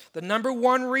self-seeking. The number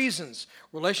 1 reasons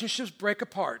relationships break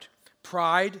apart,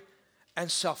 pride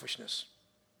and selfishness.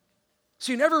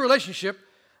 See, in every relationship,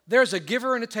 there's a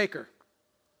giver and a taker.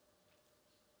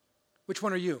 Which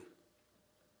one are you?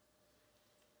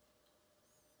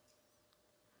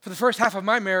 For the first half of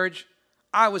my marriage,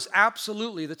 I was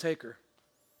absolutely the taker.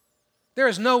 There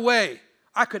is no way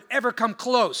I could ever come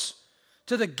close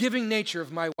to the giving nature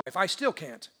of my wife. I still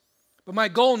can't. But my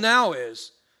goal now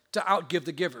is to outgive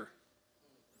the giver.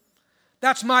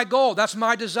 That's my goal. That's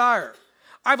my desire.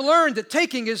 I've learned that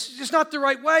taking is just not the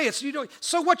right way. It's,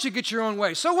 so what, you get your own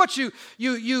way. So what, you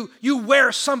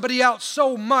wear somebody out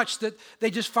so much that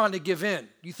they just finally give in.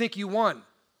 You think you won,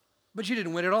 but you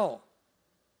didn't win at all.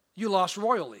 You lost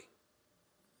royally.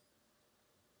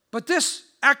 But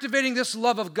activating this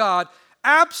love of God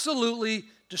absolutely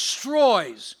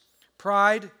destroys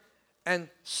pride and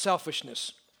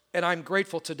selfishness. And I'm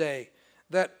grateful today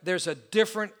that there's a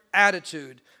different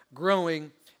attitude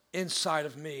growing inside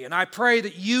of me. And I pray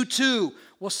that you too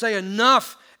will say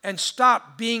enough and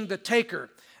stop being the taker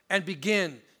and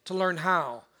begin to learn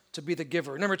how to be the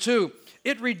giver. Number 2,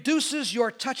 it reduces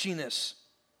your touchiness.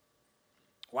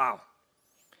 Wow.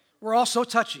 We're all so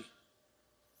touchy.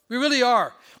 We really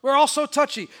are. We're all so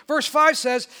touchy. Verse 5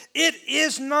 says, it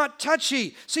is not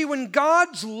touchy. See, when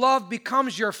God's love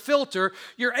becomes your filter,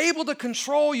 you're able to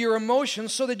control your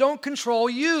emotions so they don't control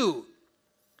you.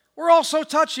 We're all so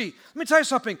touchy. Let me tell you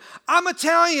something. I'm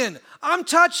Italian. I'm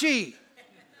touchy.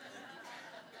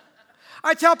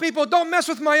 I tell people, don't mess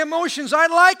with my emotions. I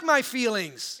like my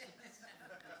feelings.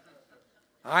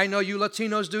 I know you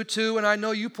Latinos do too, and I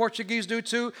know you Portuguese do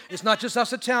too. It's not just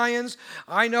us Italians.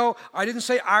 I know I didn't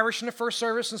say Irish in the first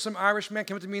service, and some Irish man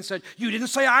came up to me and said, you didn't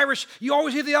say Irish. You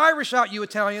always leave the Irish out, you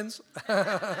Italians.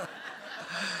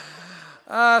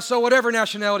 So whatever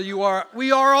nationality you are,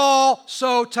 we are all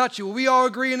so touchy. Will we all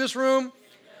agree in this room?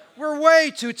 We're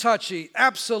way too touchy,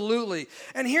 absolutely.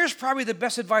 And here's probably the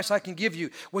best advice I can give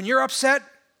you. When you're upset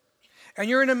and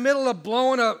you're in the middle of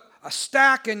blowing a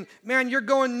stack and, man, you're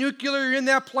going nuclear, you're in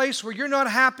that place where you're not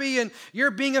happy and you're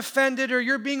being offended or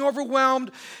you're being overwhelmed,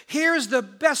 here's the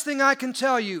best thing I can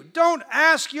tell you. Don't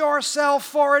ask yourself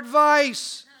for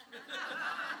advice.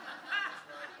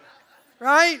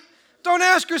 Right? Don't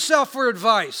ask yourself for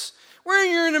advice.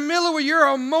 When you're in the middle where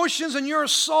your emotions and your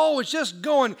soul is just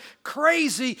going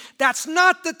crazy, that's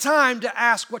not the time to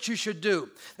ask what you should do.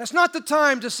 That's not the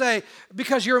time to say,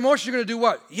 because your emotions are going to do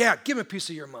what? Yeah, give them a piece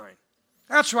of your mind.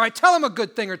 That's right. Tell them a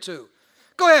good thing or two.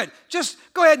 Go ahead. Just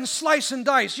go ahead and slice and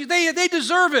dice. They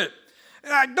deserve it.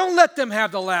 Don't let them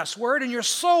have the last word, and your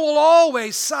soul will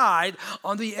always side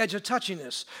on the edge of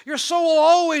touchiness. Your soul will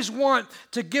always want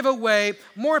to give away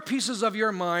more pieces of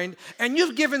your mind, and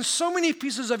you've given so many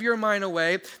pieces of your mind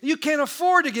away that you can't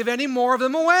afford to give any more of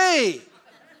them away.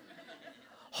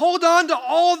 Hold on to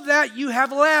all that you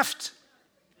have left,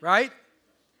 right?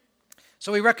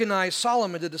 So we recognize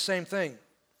Solomon did the same thing.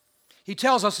 He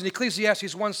tells us in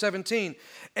Ecclesiastes 1:17,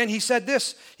 and he said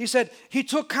this, he said, he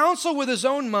took counsel with his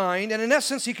own mind, and in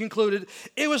essence he concluded,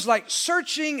 it was like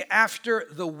searching after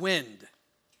the wind.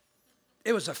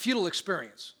 It was a futile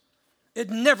experience. It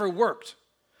never worked.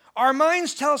 Our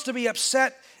minds tell us to be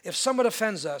upset if someone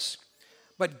offends us,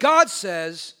 but God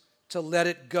says to let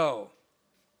it go.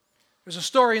 There's a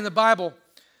story in the Bible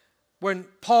when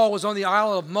Paul was on the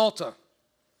island of Malta.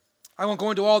 I won't go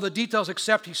into all the details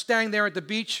except he's standing there at the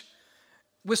beach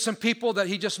with some people that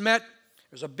he just met.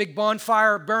 There's a big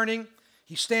bonfire burning.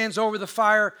 He stands over the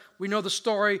fire. We know the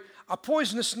story. A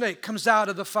poisonous snake comes out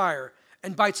of the fire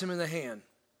and bites him in the hand.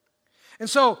 And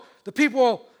so the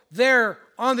people there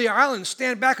on the island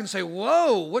stand back and say,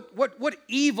 whoa, what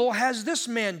evil has this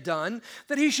man done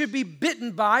that he should be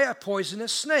bitten by a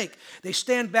poisonous snake? They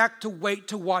stand back to wait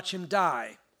to watch him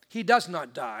die. He does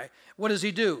not die. What does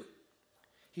he do?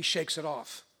 He shakes it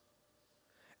off.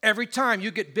 Every time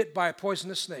you get bit by a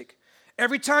poisonous snake,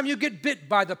 every time you get bit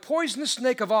by the poisonous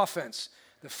snake of offense,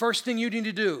 the first thing you need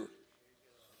to do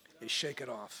is shake it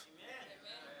off.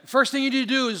 The first thing you need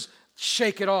to do is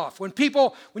shake it off. When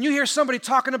you hear somebody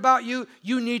talking about you,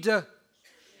 you need to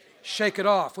shake it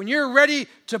off. When you're ready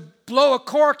to blow a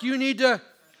cork, you need to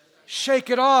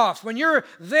shake it off. When you're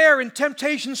there and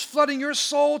temptation's flooding your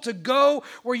soul to go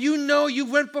where you know you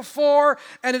went before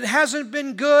and it hasn't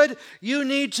been good, you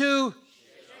need to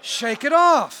shake it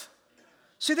off.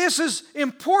 See, this is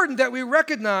important that we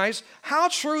recognize how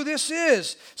true this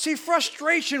is. See,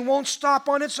 frustration won't stop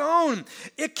on its own.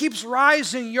 It keeps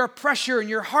rising, your pressure, and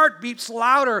your heart beats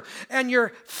louder, and you're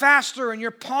faster, and your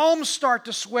palms start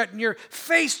to sweat, and your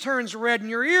face turns red, and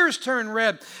your ears turn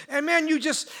red. And man, you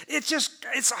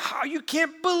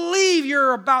can't believe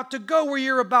you're about to go where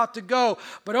you're about to go,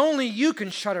 but only you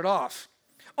can shut it off.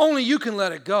 Only you can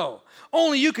let it go.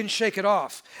 Only you can shake it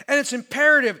off. And it's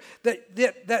imperative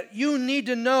that you need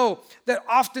to know that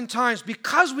oftentimes,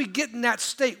 because we get in that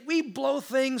state, we blow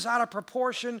things out of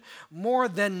proportion more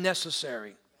than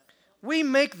necessary. We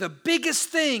make the biggest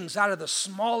things out of the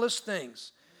smallest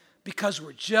things because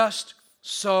we're just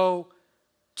so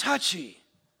touchy.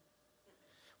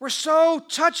 We're so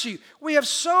touchy. We have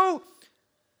so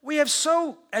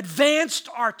advanced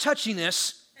our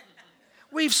touchiness.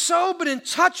 we've so been in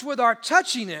touch with our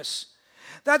touchiness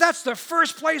that's the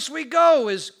first place we go,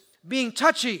 is being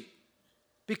touchy,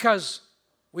 because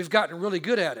we've gotten really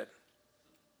good at it.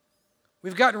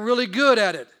 We've gotten really good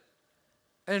at it.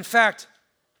 And in fact,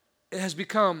 it has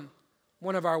become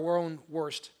one of our own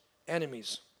worst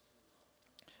enemies.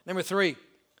 Number 3,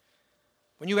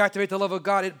 when you activate the love of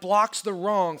God, it blocks the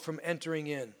wrong from entering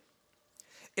in.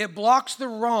 It blocks the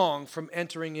wrong from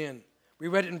entering in. We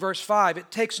read it in verse 5.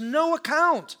 It takes no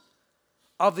account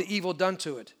of the evil done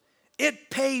to it.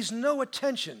 It pays no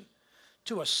attention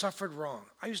to a suffered wrong.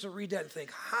 I used to read that and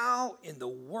think, how in the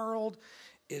world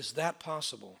is that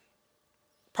possible?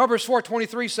 Proverbs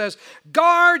 4:23 says,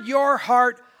 guard your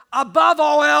heart above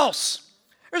all else.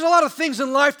 There's a lot of things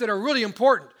in life that are really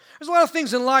important. There's a lot of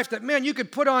things in life that, man, you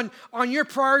could put on your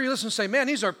priority list and say, man,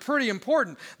 these are pretty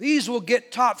important. These will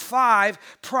get top 5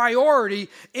 priority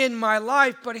in my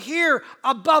life. But here,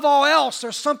 above all else,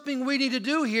 there's something we need to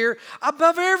do here.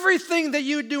 Above everything that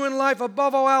you do in life,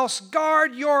 above all else,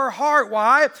 guard your heart.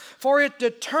 Why? For it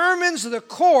determines the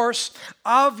course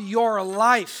of your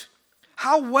life.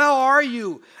 How well are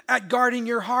you at guarding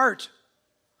your heart?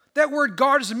 That word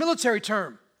guard is a military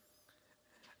term.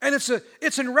 And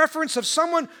it's in reference of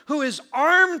someone who is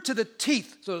armed to the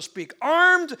teeth, so to speak,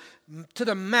 armed to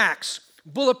the max,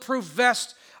 bulletproof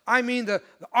vest. I mean the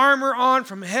armor on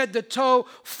from head to toe,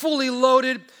 fully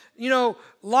loaded,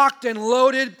 locked and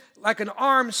loaded, like an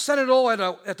armed sentinel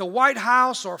at the White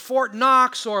House or Fort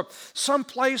Knox or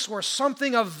someplace where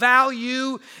something of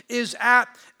value is at.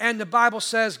 And the Bible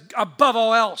says, above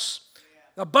all else,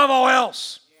 above all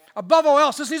else, above all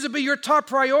else, this needs to be your top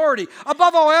priority.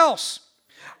 Above all else.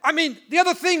 I mean, the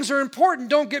other things are important,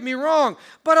 don't get me wrong.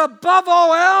 But above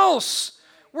all else,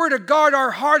 we're to guard our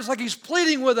hearts like he's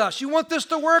pleading with us. You want this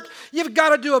to work? You've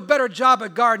got to do a better job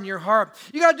at guarding your heart.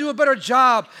 You got to do a better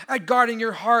job at guarding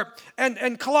your heart.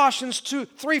 And Colossians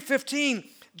 3:15,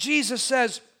 Jesus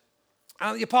says,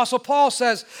 the Apostle Paul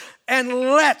says, and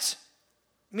let,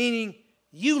 meaning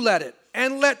you let it,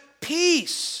 and let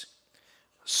peace,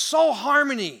 soul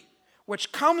harmony,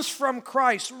 which comes from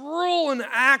Christ, rule and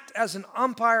act as an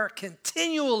umpire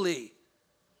continually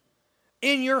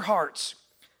in your hearts.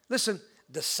 Listen,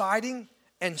 deciding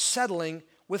and settling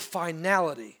with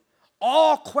finality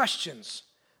all questions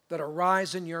that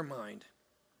arise in your mind.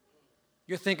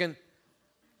 You're thinking,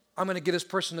 I'm going to get this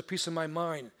person the peace of my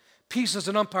mind. Peace as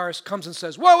an umpire comes and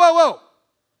says, whoa, whoa, whoa.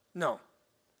 No,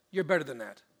 you're better than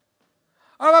that.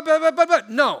 But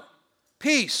no,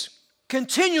 peace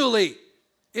continually.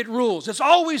 It rules. It's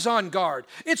always on guard.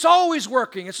 It's always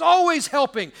working. It's always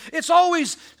helping. It's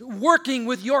always working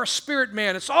with your spirit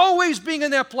man. It's always being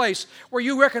in that place where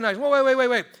you recognize,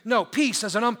 wait. No, peace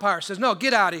as an umpire says, no,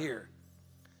 get out of here.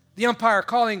 The umpire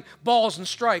calling balls and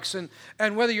strikes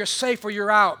and whether you're safe or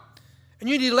you're out. And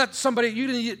you need to let somebody, you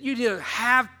need to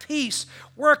have peace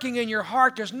working in your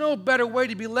heart. There's no better way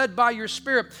to be led by your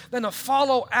spirit than to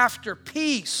follow after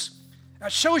peace.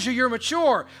 That shows you're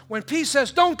mature. When peace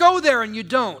says, don't go there, and you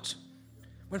don't.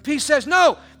 When peace says,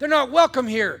 no, they're not welcome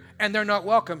here, and they're not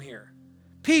welcome here.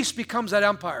 Peace becomes that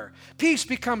umpire. Peace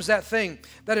becomes that thing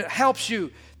that it helps you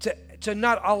to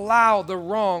not allow the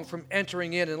wrong from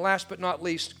entering in. And last but not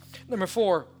least, number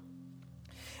 4,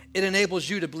 it enables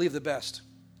you to believe the best.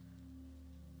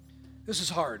 This is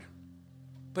hard,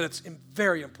 but it's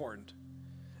very important.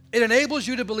 It enables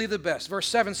you to believe the best. Verse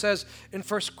 7 says in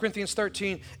 1 Corinthians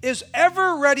 13, is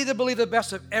ever ready to believe the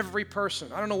best of every person.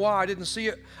 I don't know why I didn't see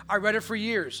it. I read it for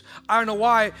years. I don't know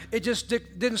why it just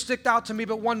didn't stick out to me,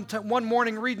 but one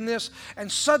morning reading this,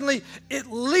 and suddenly it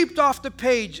leaped off the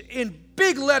page in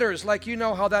big letters, like you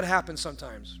know how that happens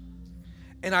sometimes.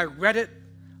 And I read it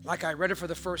like I read it for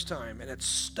the first time, and it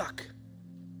stuck.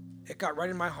 It got right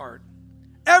in my heart.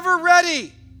 Ever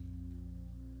ready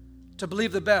to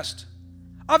believe the best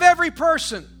of every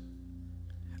person.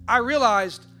 I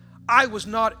realized I was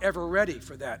not ever ready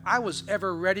for that. I was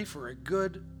ever ready for a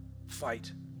good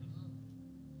fight.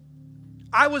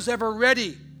 I was ever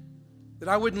ready that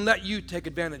I wouldn't let you take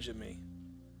advantage of me.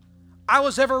 I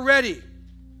was ever ready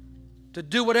to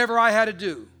do whatever I had to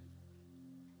do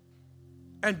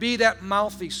and be that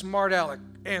mouthy, smart aleck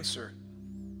answer.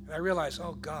 And I realized,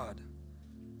 oh God,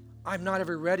 I'm not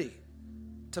ever ready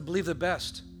to believe the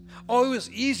best. Oh, it was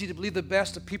easy to believe the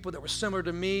best of people that were similar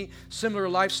to me, similar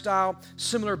lifestyle,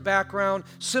 similar background,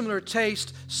 similar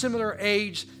taste, similar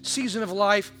age, season of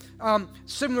life,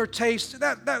 similar taste.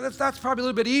 That's probably a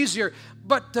little bit easier.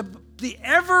 But to be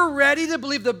ever ready to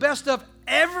believe the best of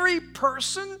every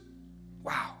person?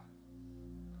 Wow.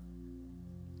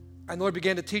 And the Lord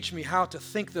began to teach me how to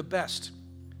think the best.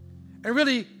 And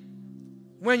really,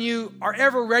 when you are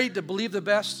ever ready to believe the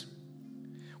best,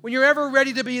 when you're ever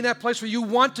ready to be in that place where you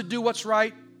want to do what's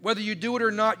right, whether you do it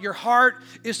or not, your heart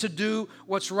is to do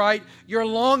what's right. You're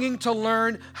longing to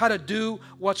learn how to do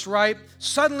what's right.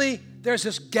 Suddenly, there's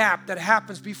this gap that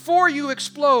happens. Before you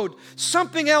explode,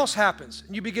 something else happens.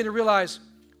 And you begin to realize,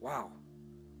 wow,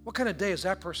 what kind of day is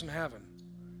that person having?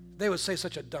 They would say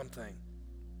such a dumb thing.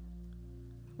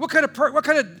 What kind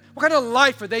of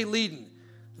life are they leading?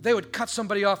 They would cut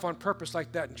somebody off on purpose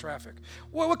like that in traffic.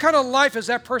 What kind of life is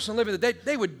that person living?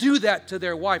 They would do that to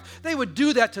their wife. They would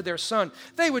do that to their son.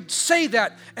 They would say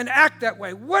that and act that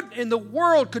way. What in the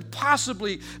world could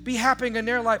possibly be happening in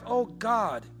their life? Oh,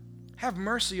 God, have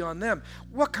mercy on them.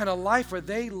 What kind of life are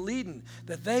they leading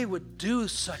that they would do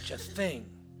such a thing?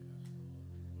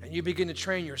 And you begin to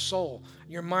train your soul.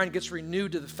 Your mind gets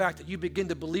renewed to the fact that you begin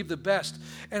to believe the best.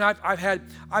 And I've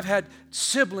had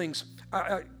siblings,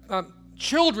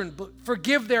 children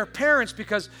forgive their parents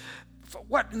because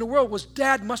what in the world was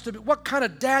dad must have been? What kind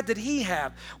of dad did he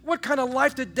have? What kind of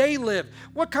life did they live?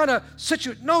 What kind of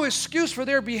situation? No excuse for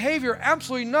their behavior,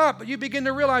 absolutely not. But you begin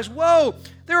to realize, whoa,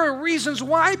 there are reasons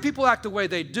why people act the way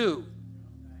they do.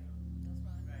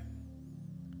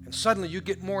 And suddenly you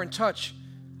get more in touch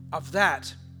of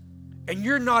that. And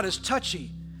you're not as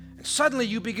touchy. And suddenly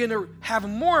you begin to have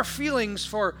more feelings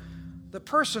for the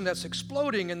person that's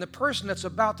exploding and the person that's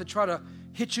about to try to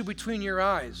hit you between your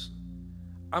eyes.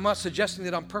 I'm not suggesting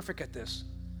that I'm perfect at this.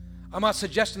 I'm not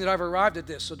suggesting that I've arrived at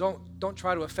this, so don't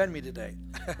try to offend me today.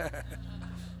 Let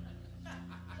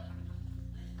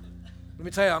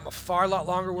me tell you, I'm a far lot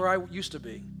longer where I used to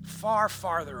be. Far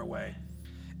farther away.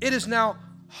 It is now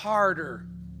harder,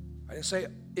 I didn't say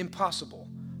impossible,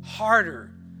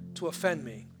 harder to offend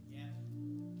me.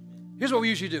 Here's what we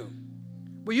usually do.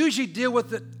 We usually deal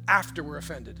with it after we're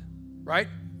offended, right?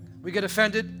 We get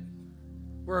offended.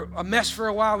 We're a mess for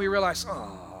a while. We realize,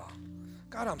 oh,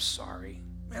 God, I'm sorry.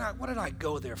 Man, what did I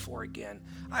go there for again?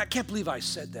 I can't believe I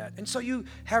said that. And so you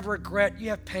have regret. You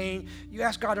have pain. You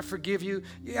ask God to forgive you.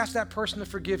 You ask that person to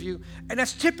forgive you. And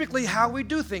that's typically how we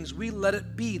do things. We let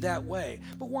it be that way.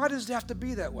 But why does it have to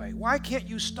be that way? Why can't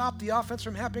you stop the offense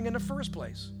from happening in the first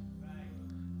place?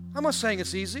 I'm not saying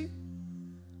it's easy.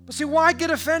 But see, why get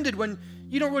offended when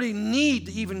you don't really need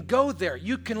to even go there?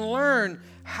 You can learn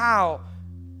how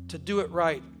to do it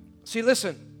right. See,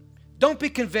 listen, don't be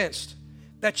convinced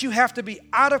that you have to be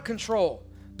out of control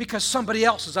because somebody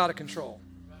else is out of control.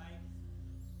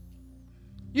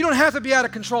 You don't have to be out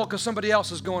of control because somebody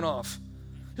else is going off.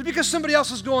 Just because somebody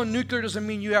else is going nuclear doesn't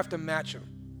mean you have to match them.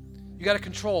 You got to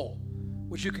control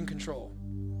what you can control.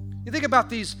 You think about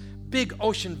these big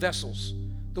ocean vessels,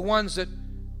 the ones that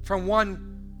from one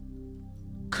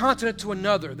continent to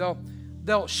another,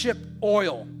 they'll ship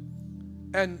oil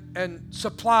and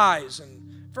supplies and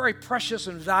very precious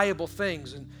and valuable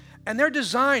things. And they're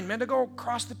designed, man, to go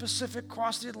across the Pacific,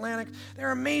 across the Atlantic.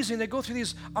 They're amazing. They go through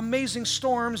these amazing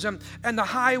storms and the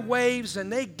high waves,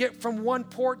 and they get from one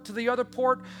port to the other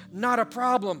port, not a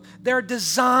problem. They're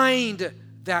designed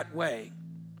that way.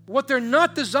 What they're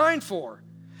not designed for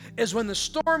is when the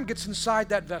storm gets inside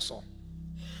that vessel.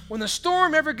 When the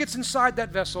storm ever gets inside that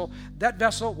vessel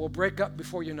will break up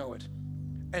before you know it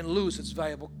and lose its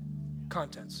valuable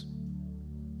contents.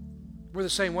 We're the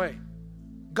same way.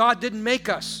 God didn't make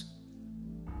us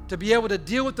to be able to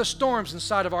deal with the storms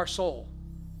inside of our soul.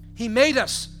 He made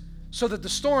us so that the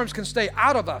storms can stay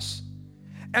out of us.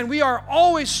 And we are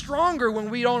always stronger when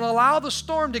we don't allow the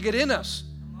storm to get in us.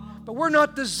 But we're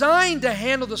not designed to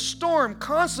handle the storm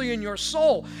constantly in your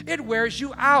soul. It wears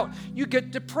you out. You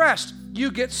get depressed. You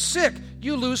get sick.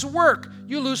 You lose work.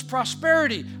 You lose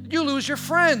prosperity. You lose your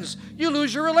friends. You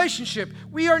lose your relationship.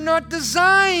 We are not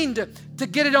designed to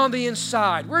get it on the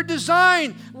inside. We're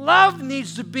designed. Love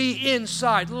needs to be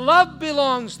inside. Love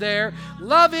belongs there.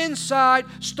 Love inside,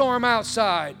 storm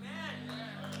outside.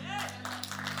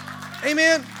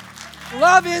 Amen.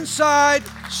 Love inside,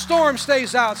 storm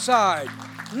stays outside.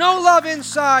 No love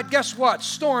inside, guess what?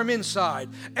 Storm inside.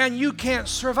 And you can't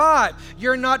survive.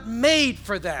 You're not made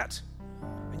for that.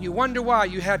 And you wonder why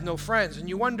you have no friends. And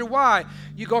you wonder why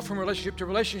you go from relationship to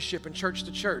relationship and church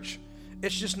to church.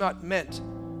 It's just not meant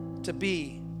to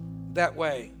be that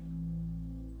way.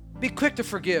 Be quick to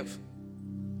forgive.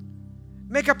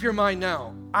 Make up your mind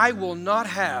now. I will not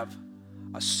have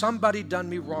a somebody done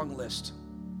me wrong list.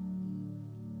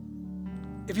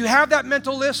 If you have that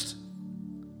mental list,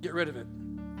 get rid of it.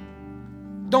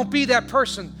 Don't be that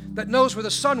person that knows where the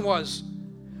sun was,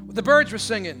 what the birds were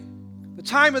singing, the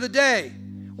time of the day,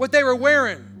 what they were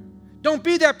wearing. Don't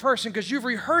be that person because you've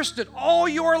rehearsed it all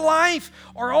your life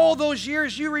or all those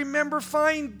years. You remember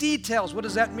fine details. What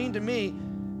does that mean to me?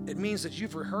 It means that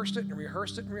you've rehearsed it and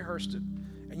rehearsed it and rehearsed it,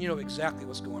 and you know exactly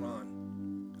what's going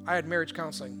on. I had marriage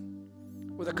counseling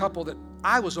with a couple that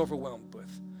I was overwhelmed with.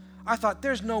 I thought,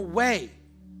 there's no way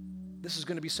this is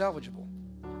going to be salvageable.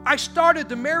 I started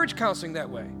the marriage counseling that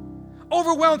way.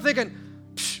 Overwhelmed, thinking,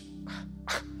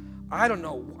 I don't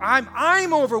know.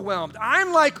 I'm overwhelmed.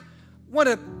 I'm like, want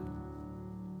to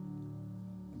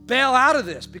bail out of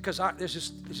this because there's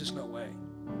just no way.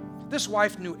 This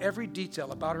wife knew every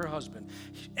detail about her husband.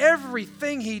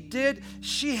 Everything he did,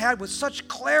 she had with such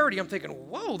clarity. I'm thinking,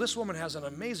 whoa, this woman has an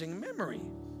amazing memory.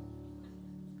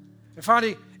 And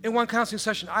finally, in one counseling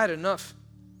session, I had enough.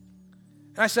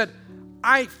 And I said,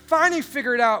 I finally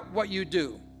figured out what you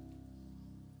do.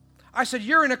 I said,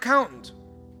 you're an accountant.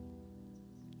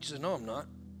 She said, no, I'm not.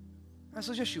 I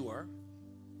said, yes, you are.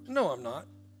 No, I'm not.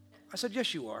 I said,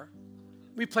 yes, you are.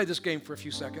 We played this game for a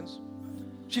few seconds.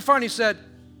 She finally said,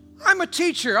 I'm a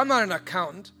teacher. I'm not an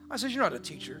accountant. I said, you're not a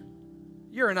teacher.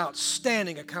 You're an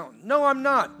outstanding accountant. No, I'm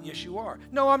not. Yes, you are.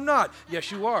 No, I'm not.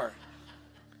 Yes, you are.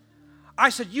 I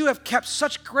said, you have kept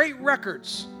such great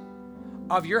records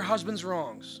of your husband's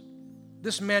wrongs.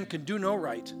 This man can do no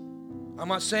right. I'm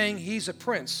not saying he's a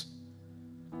prince,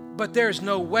 but there's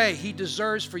no way he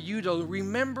deserves for you to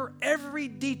remember every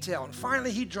detail. And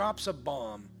finally, he drops a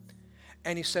bomb.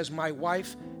 And he says, my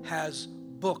wife has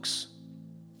books.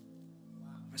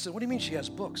 I said, what do you mean she has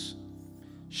books?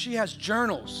 She has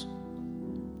journals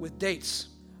with dates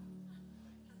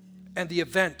and the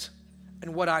event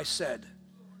and what I said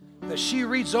that she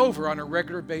reads over on a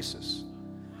regular basis.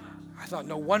 I thought,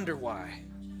 no wonder why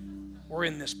we're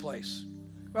in this place.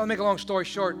 Well, to make a long story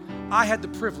short, I had the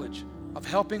privilege of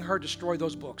helping her destroy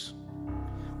those books.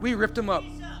 We ripped them up.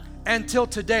 Until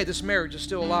today, this marriage is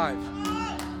still alive.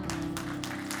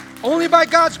 Only by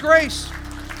God's grace.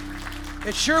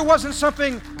 It sure wasn't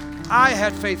something I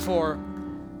had faith for,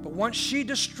 but once she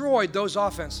destroyed those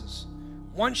offenses,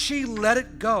 once she let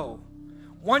it go,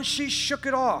 once she shook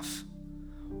it off,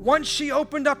 once she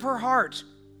opened up her heart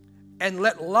and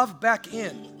let love back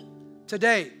in,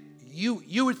 today,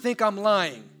 you would think I'm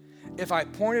lying if I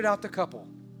pointed out the couple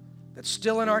that's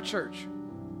still in our church.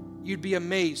 You'd be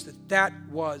amazed that that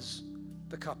was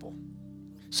the couple.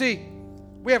 See,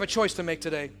 we have a choice to make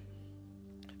today.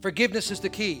 Forgiveness is the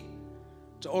key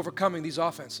to overcoming these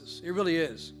offenses. It really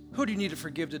is. Who do you need to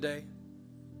forgive today?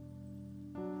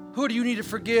 Who do you need to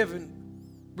forgive? And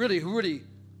really,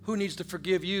 who needs to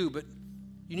forgive you? But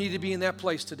you need to be in that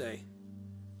place today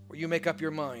where you make up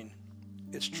your mind.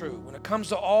 It's true. When it comes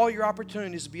to all your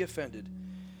opportunities to be offended,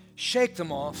 shake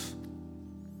them off.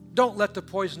 Don't let the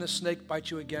poisonous snake bite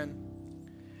you again.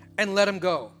 And let him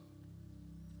go.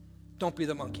 Don't be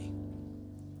the monkey.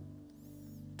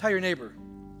 Tell your neighbor,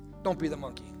 don't be the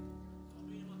monkey.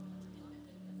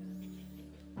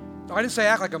 No, I didn't say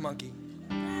act like a monkey.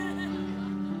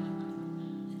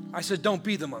 I said don't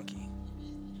be the monkey.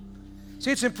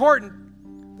 See, it's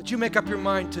important that you make up your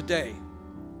mind today.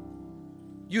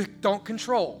 You don't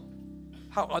control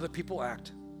how other people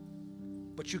act,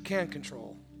 but you can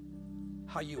control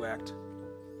how you act.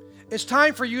 It's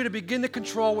time for you to begin to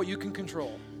control what you can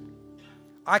control.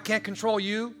 I can't control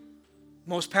you.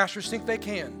 Most pastors think they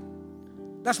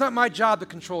can. That's not my job to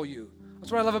control you.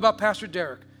 That's what I love about Pastor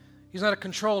Derek. He's not a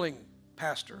controlling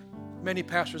pastor. Many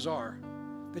pastors are.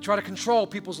 They try to control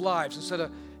people's lives instead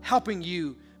of helping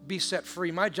you be set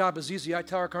free. My job is easy. I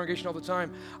tell our congregation all the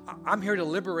time, I'm here to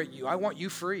liberate you. I want you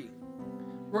free.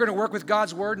 We're going to work with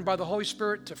God's word and by the Holy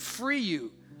Spirit to free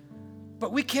you.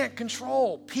 But we can't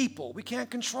control people. We can't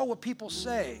control what people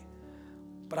say.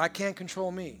 But I can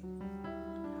control me.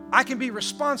 I can be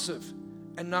responsive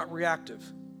and not reactive.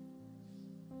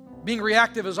 Being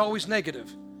reactive is always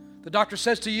negative. The doctor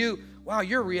says to you, wow,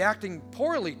 you're reacting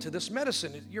poorly to this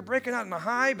medicine. You're breaking out in a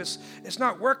hive. It's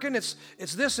not working. It's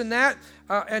this and that.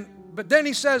 But then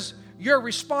he says, you're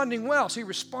responding well. See,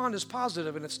 respond is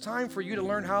positive, and it's time for you to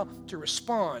learn how to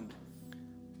respond.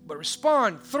 But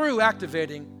respond through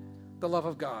activating the love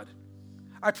of God.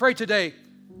 I pray today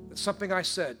that something I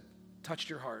said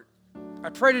touched your heart. I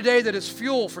pray today that it's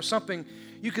fuel for something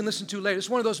you can listen to later.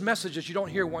 It's one of those messages you don't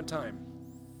hear one time.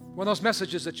 One of those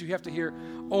messages that you have to hear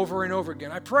over and over again.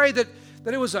 I pray that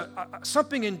it was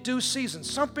something in due season,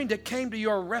 something that came to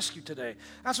your rescue today.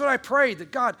 That's what I prayed,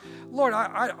 that God, Lord,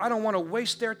 I don't want to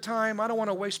waste their time. I don't want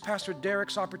to waste Pastor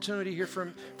Derek's opportunity here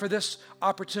for this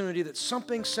opportunity, that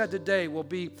something said today will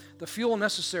be the fuel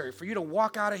necessary for you to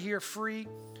walk out of here free.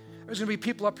 There's going to be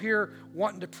people up here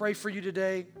wanting to pray for you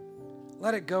today.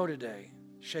 Let it go today.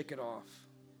 Shake it off.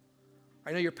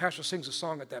 I know your pastor sings a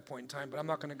song at that point in time, but I'm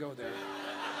not going to go there.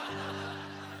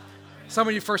 Some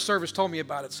of you first service told me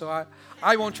about it, so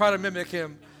I won't try to mimic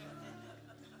him.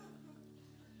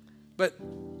 But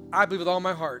I believe with all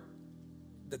my heart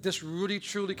that this really,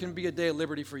 truly can be a day of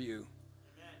liberty for you.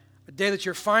 A day that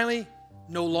you're finally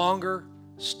no longer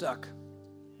stuck.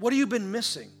 What have you been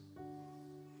missing?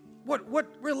 What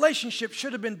relationship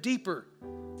should have been deeper,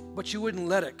 but you wouldn't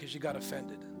let it because you got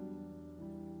offended?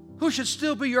 Who should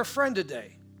still be your friend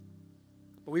today?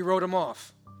 But we wrote him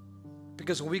off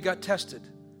because when we got tested,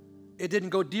 it didn't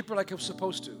go deeper like it was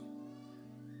supposed to,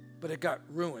 but it got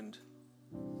ruined.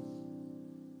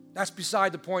 That's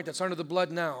beside the point. That's under the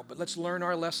blood now, but let's learn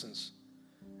our lessons.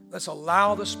 Let's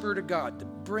allow the Spirit of God to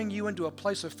bring you into a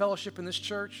place of fellowship in this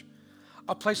church,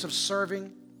 a place of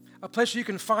serving, a place where you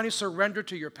can finally surrender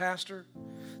to your pastor,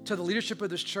 to the leadership of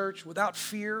this church without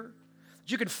fear.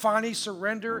 You can finally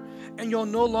surrender, and you'll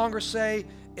no longer say,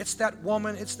 it's that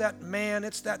woman, it's that man,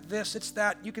 it's that this, it's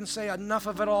that. You can say enough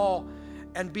of it all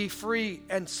and be free,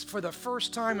 and for the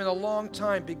first time in a long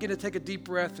time, begin to take a deep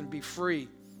breath and be free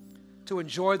to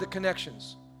enjoy the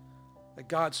connections that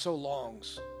God so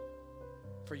longs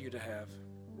for you to have.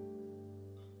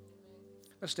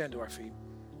 Let's stand to our feet.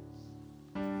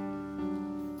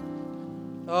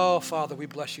 Oh, Father, we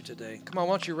bless you today. Come on,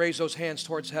 why don't you raise those hands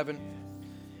towards heaven?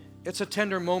 It's a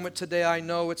tender moment today, I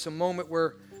know. It's a moment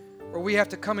where we have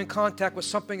to come in contact with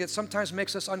something that sometimes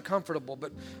makes us uncomfortable.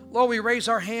 But, Lord, we raise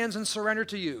our hands and surrender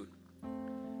to you.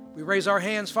 We raise our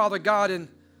hands, Father God, in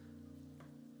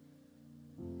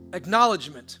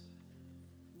acknowledgement.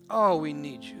 Oh, we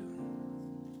need you.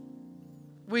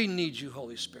 We need you,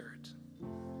 Holy Spirit.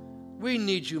 We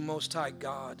need you, Most High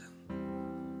God.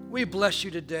 We bless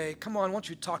you today. Come on, won't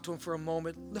you talk to him for a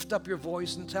moment? Lift up your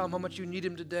voice and tell him how much you need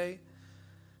him today.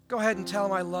 Go ahead and tell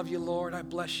him, I love you, Lord. I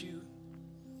bless you.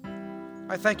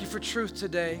 I thank you for truth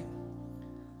today.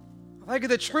 I thank you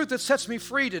for the truth that sets me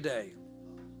free today.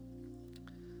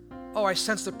 Oh, I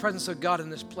sense the presence of God in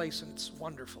this place, and it's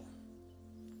wonderful.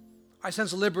 I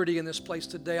sense liberty in this place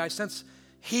today. I sense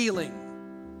healing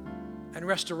and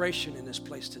restoration in this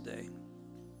place today.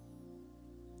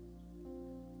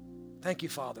 Thank you,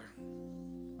 Father.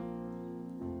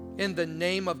 In the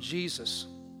name of Jesus,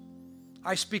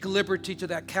 I speak liberty to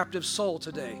that captive soul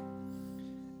today.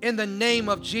 In the name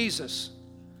of Jesus,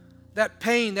 that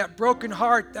pain, that broken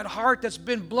heart, that heart that's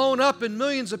been blown up in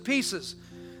millions of pieces,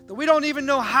 that we don't even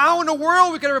know how in the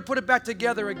world we can ever put it back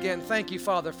together again. Thank you,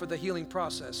 Father, for the healing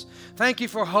process. Thank you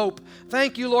for hope.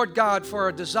 Thank you, Lord God, for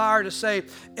a desire to say,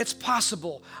 it's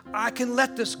possible. I can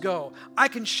let this go. I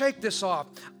can shake this off.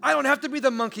 I don't have to be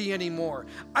the monkey anymore.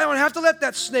 I don't have to let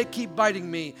that snake keep biting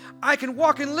me. I can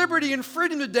walk in liberty and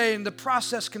freedom today, and the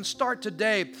process can start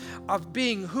today of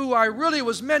being who I really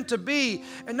was meant to be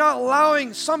and not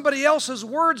allowing somebody else's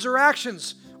words or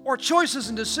actions or choices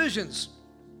and decisions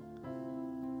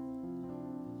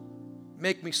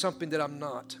make me something that I'm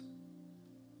not.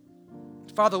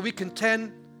 Father, we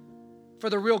contend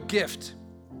for the real gift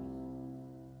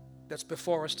that's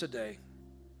before us today.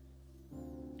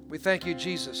 We thank you,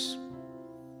 Jesus,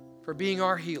 for being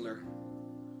our healer,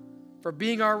 for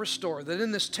being our restorer, that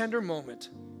in this tender moment,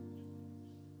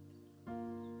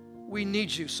 we need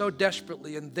you so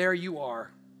desperately, and there you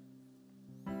are.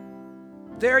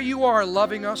 There you are,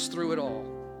 loving us through it all.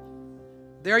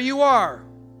 There you are,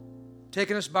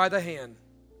 taking us by the hand,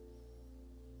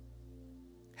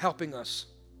 helping us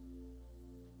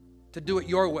to do it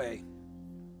your way,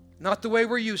 not the way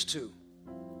we're used to,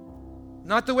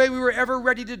 not the way we were ever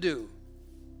ready to do,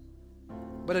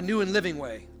 but a new and living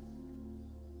way.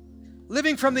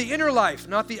 Living from the inner life,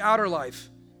 not the outer life.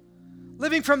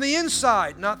 Living from the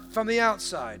inside, not from the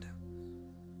outside.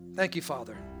 Thank you,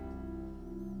 Father,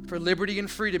 for liberty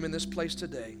and freedom in this place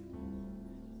today.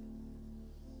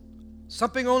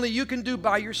 Something only you can do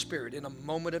by your Spirit in a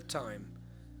moment of time.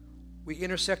 We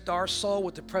intersect our soul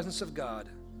with the presence of God,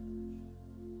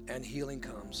 and healing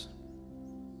comes.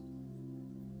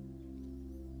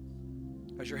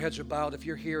 As your heads are bowed, if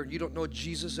you're here and you don't know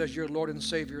Jesus as your Lord and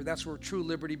Savior, that's where true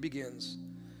liberty begins.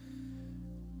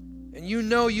 And you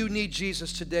know you need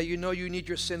Jesus today. You know you need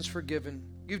your sins forgiven.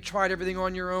 You've tried everything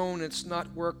on your own. It's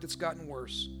not worked. It's gotten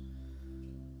worse.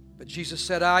 But Jesus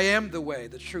said, I am the way,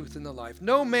 the truth, and the life.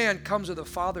 No man comes to the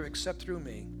Father except through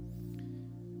me.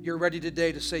 You're ready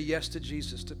today to say yes to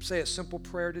Jesus, to say a simple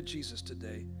prayer to Jesus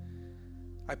today.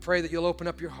 I pray that you'll open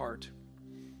up your heart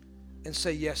and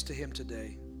say yes to him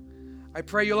today. I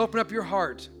pray you'll open up your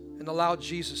heart and allow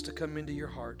Jesus to come into your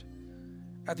heart.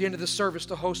 At the end of the service,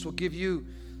 the host will give you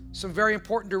some very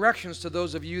important directions to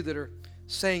those of you that are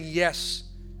saying yes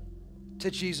to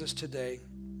Jesus today.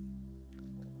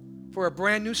 For a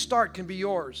brand new start can be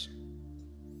yours.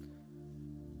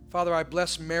 Father, I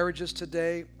bless marriages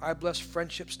today. I bless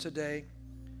friendships today.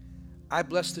 I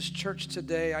bless this church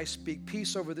today. I speak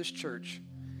peace over this church,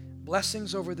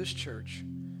 blessings over this church.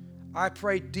 I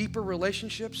pray deeper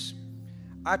relationships.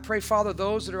 I pray, Father,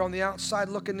 those that are on the outside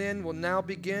looking in will now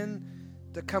begin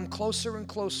to come closer and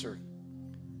closer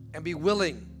and be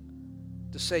willing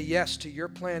to say yes to your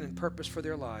plan and purpose for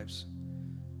their lives.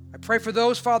 I pray for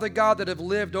those, Father God, that have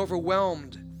lived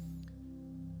overwhelmed,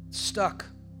 stuck,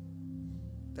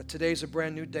 that today's a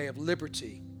brand new day of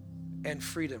liberty and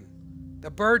freedom. The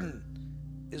burden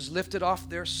is lifted off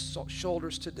their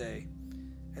shoulders today,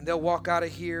 and they'll walk out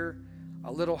of here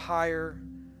a little higher,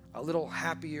 a little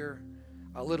happier,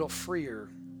 a little freer.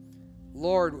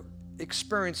 Lord,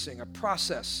 experiencing a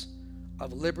process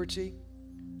of liberty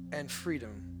and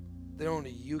freedom that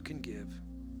only you can give.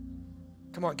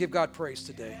 Come on, give God praise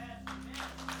today.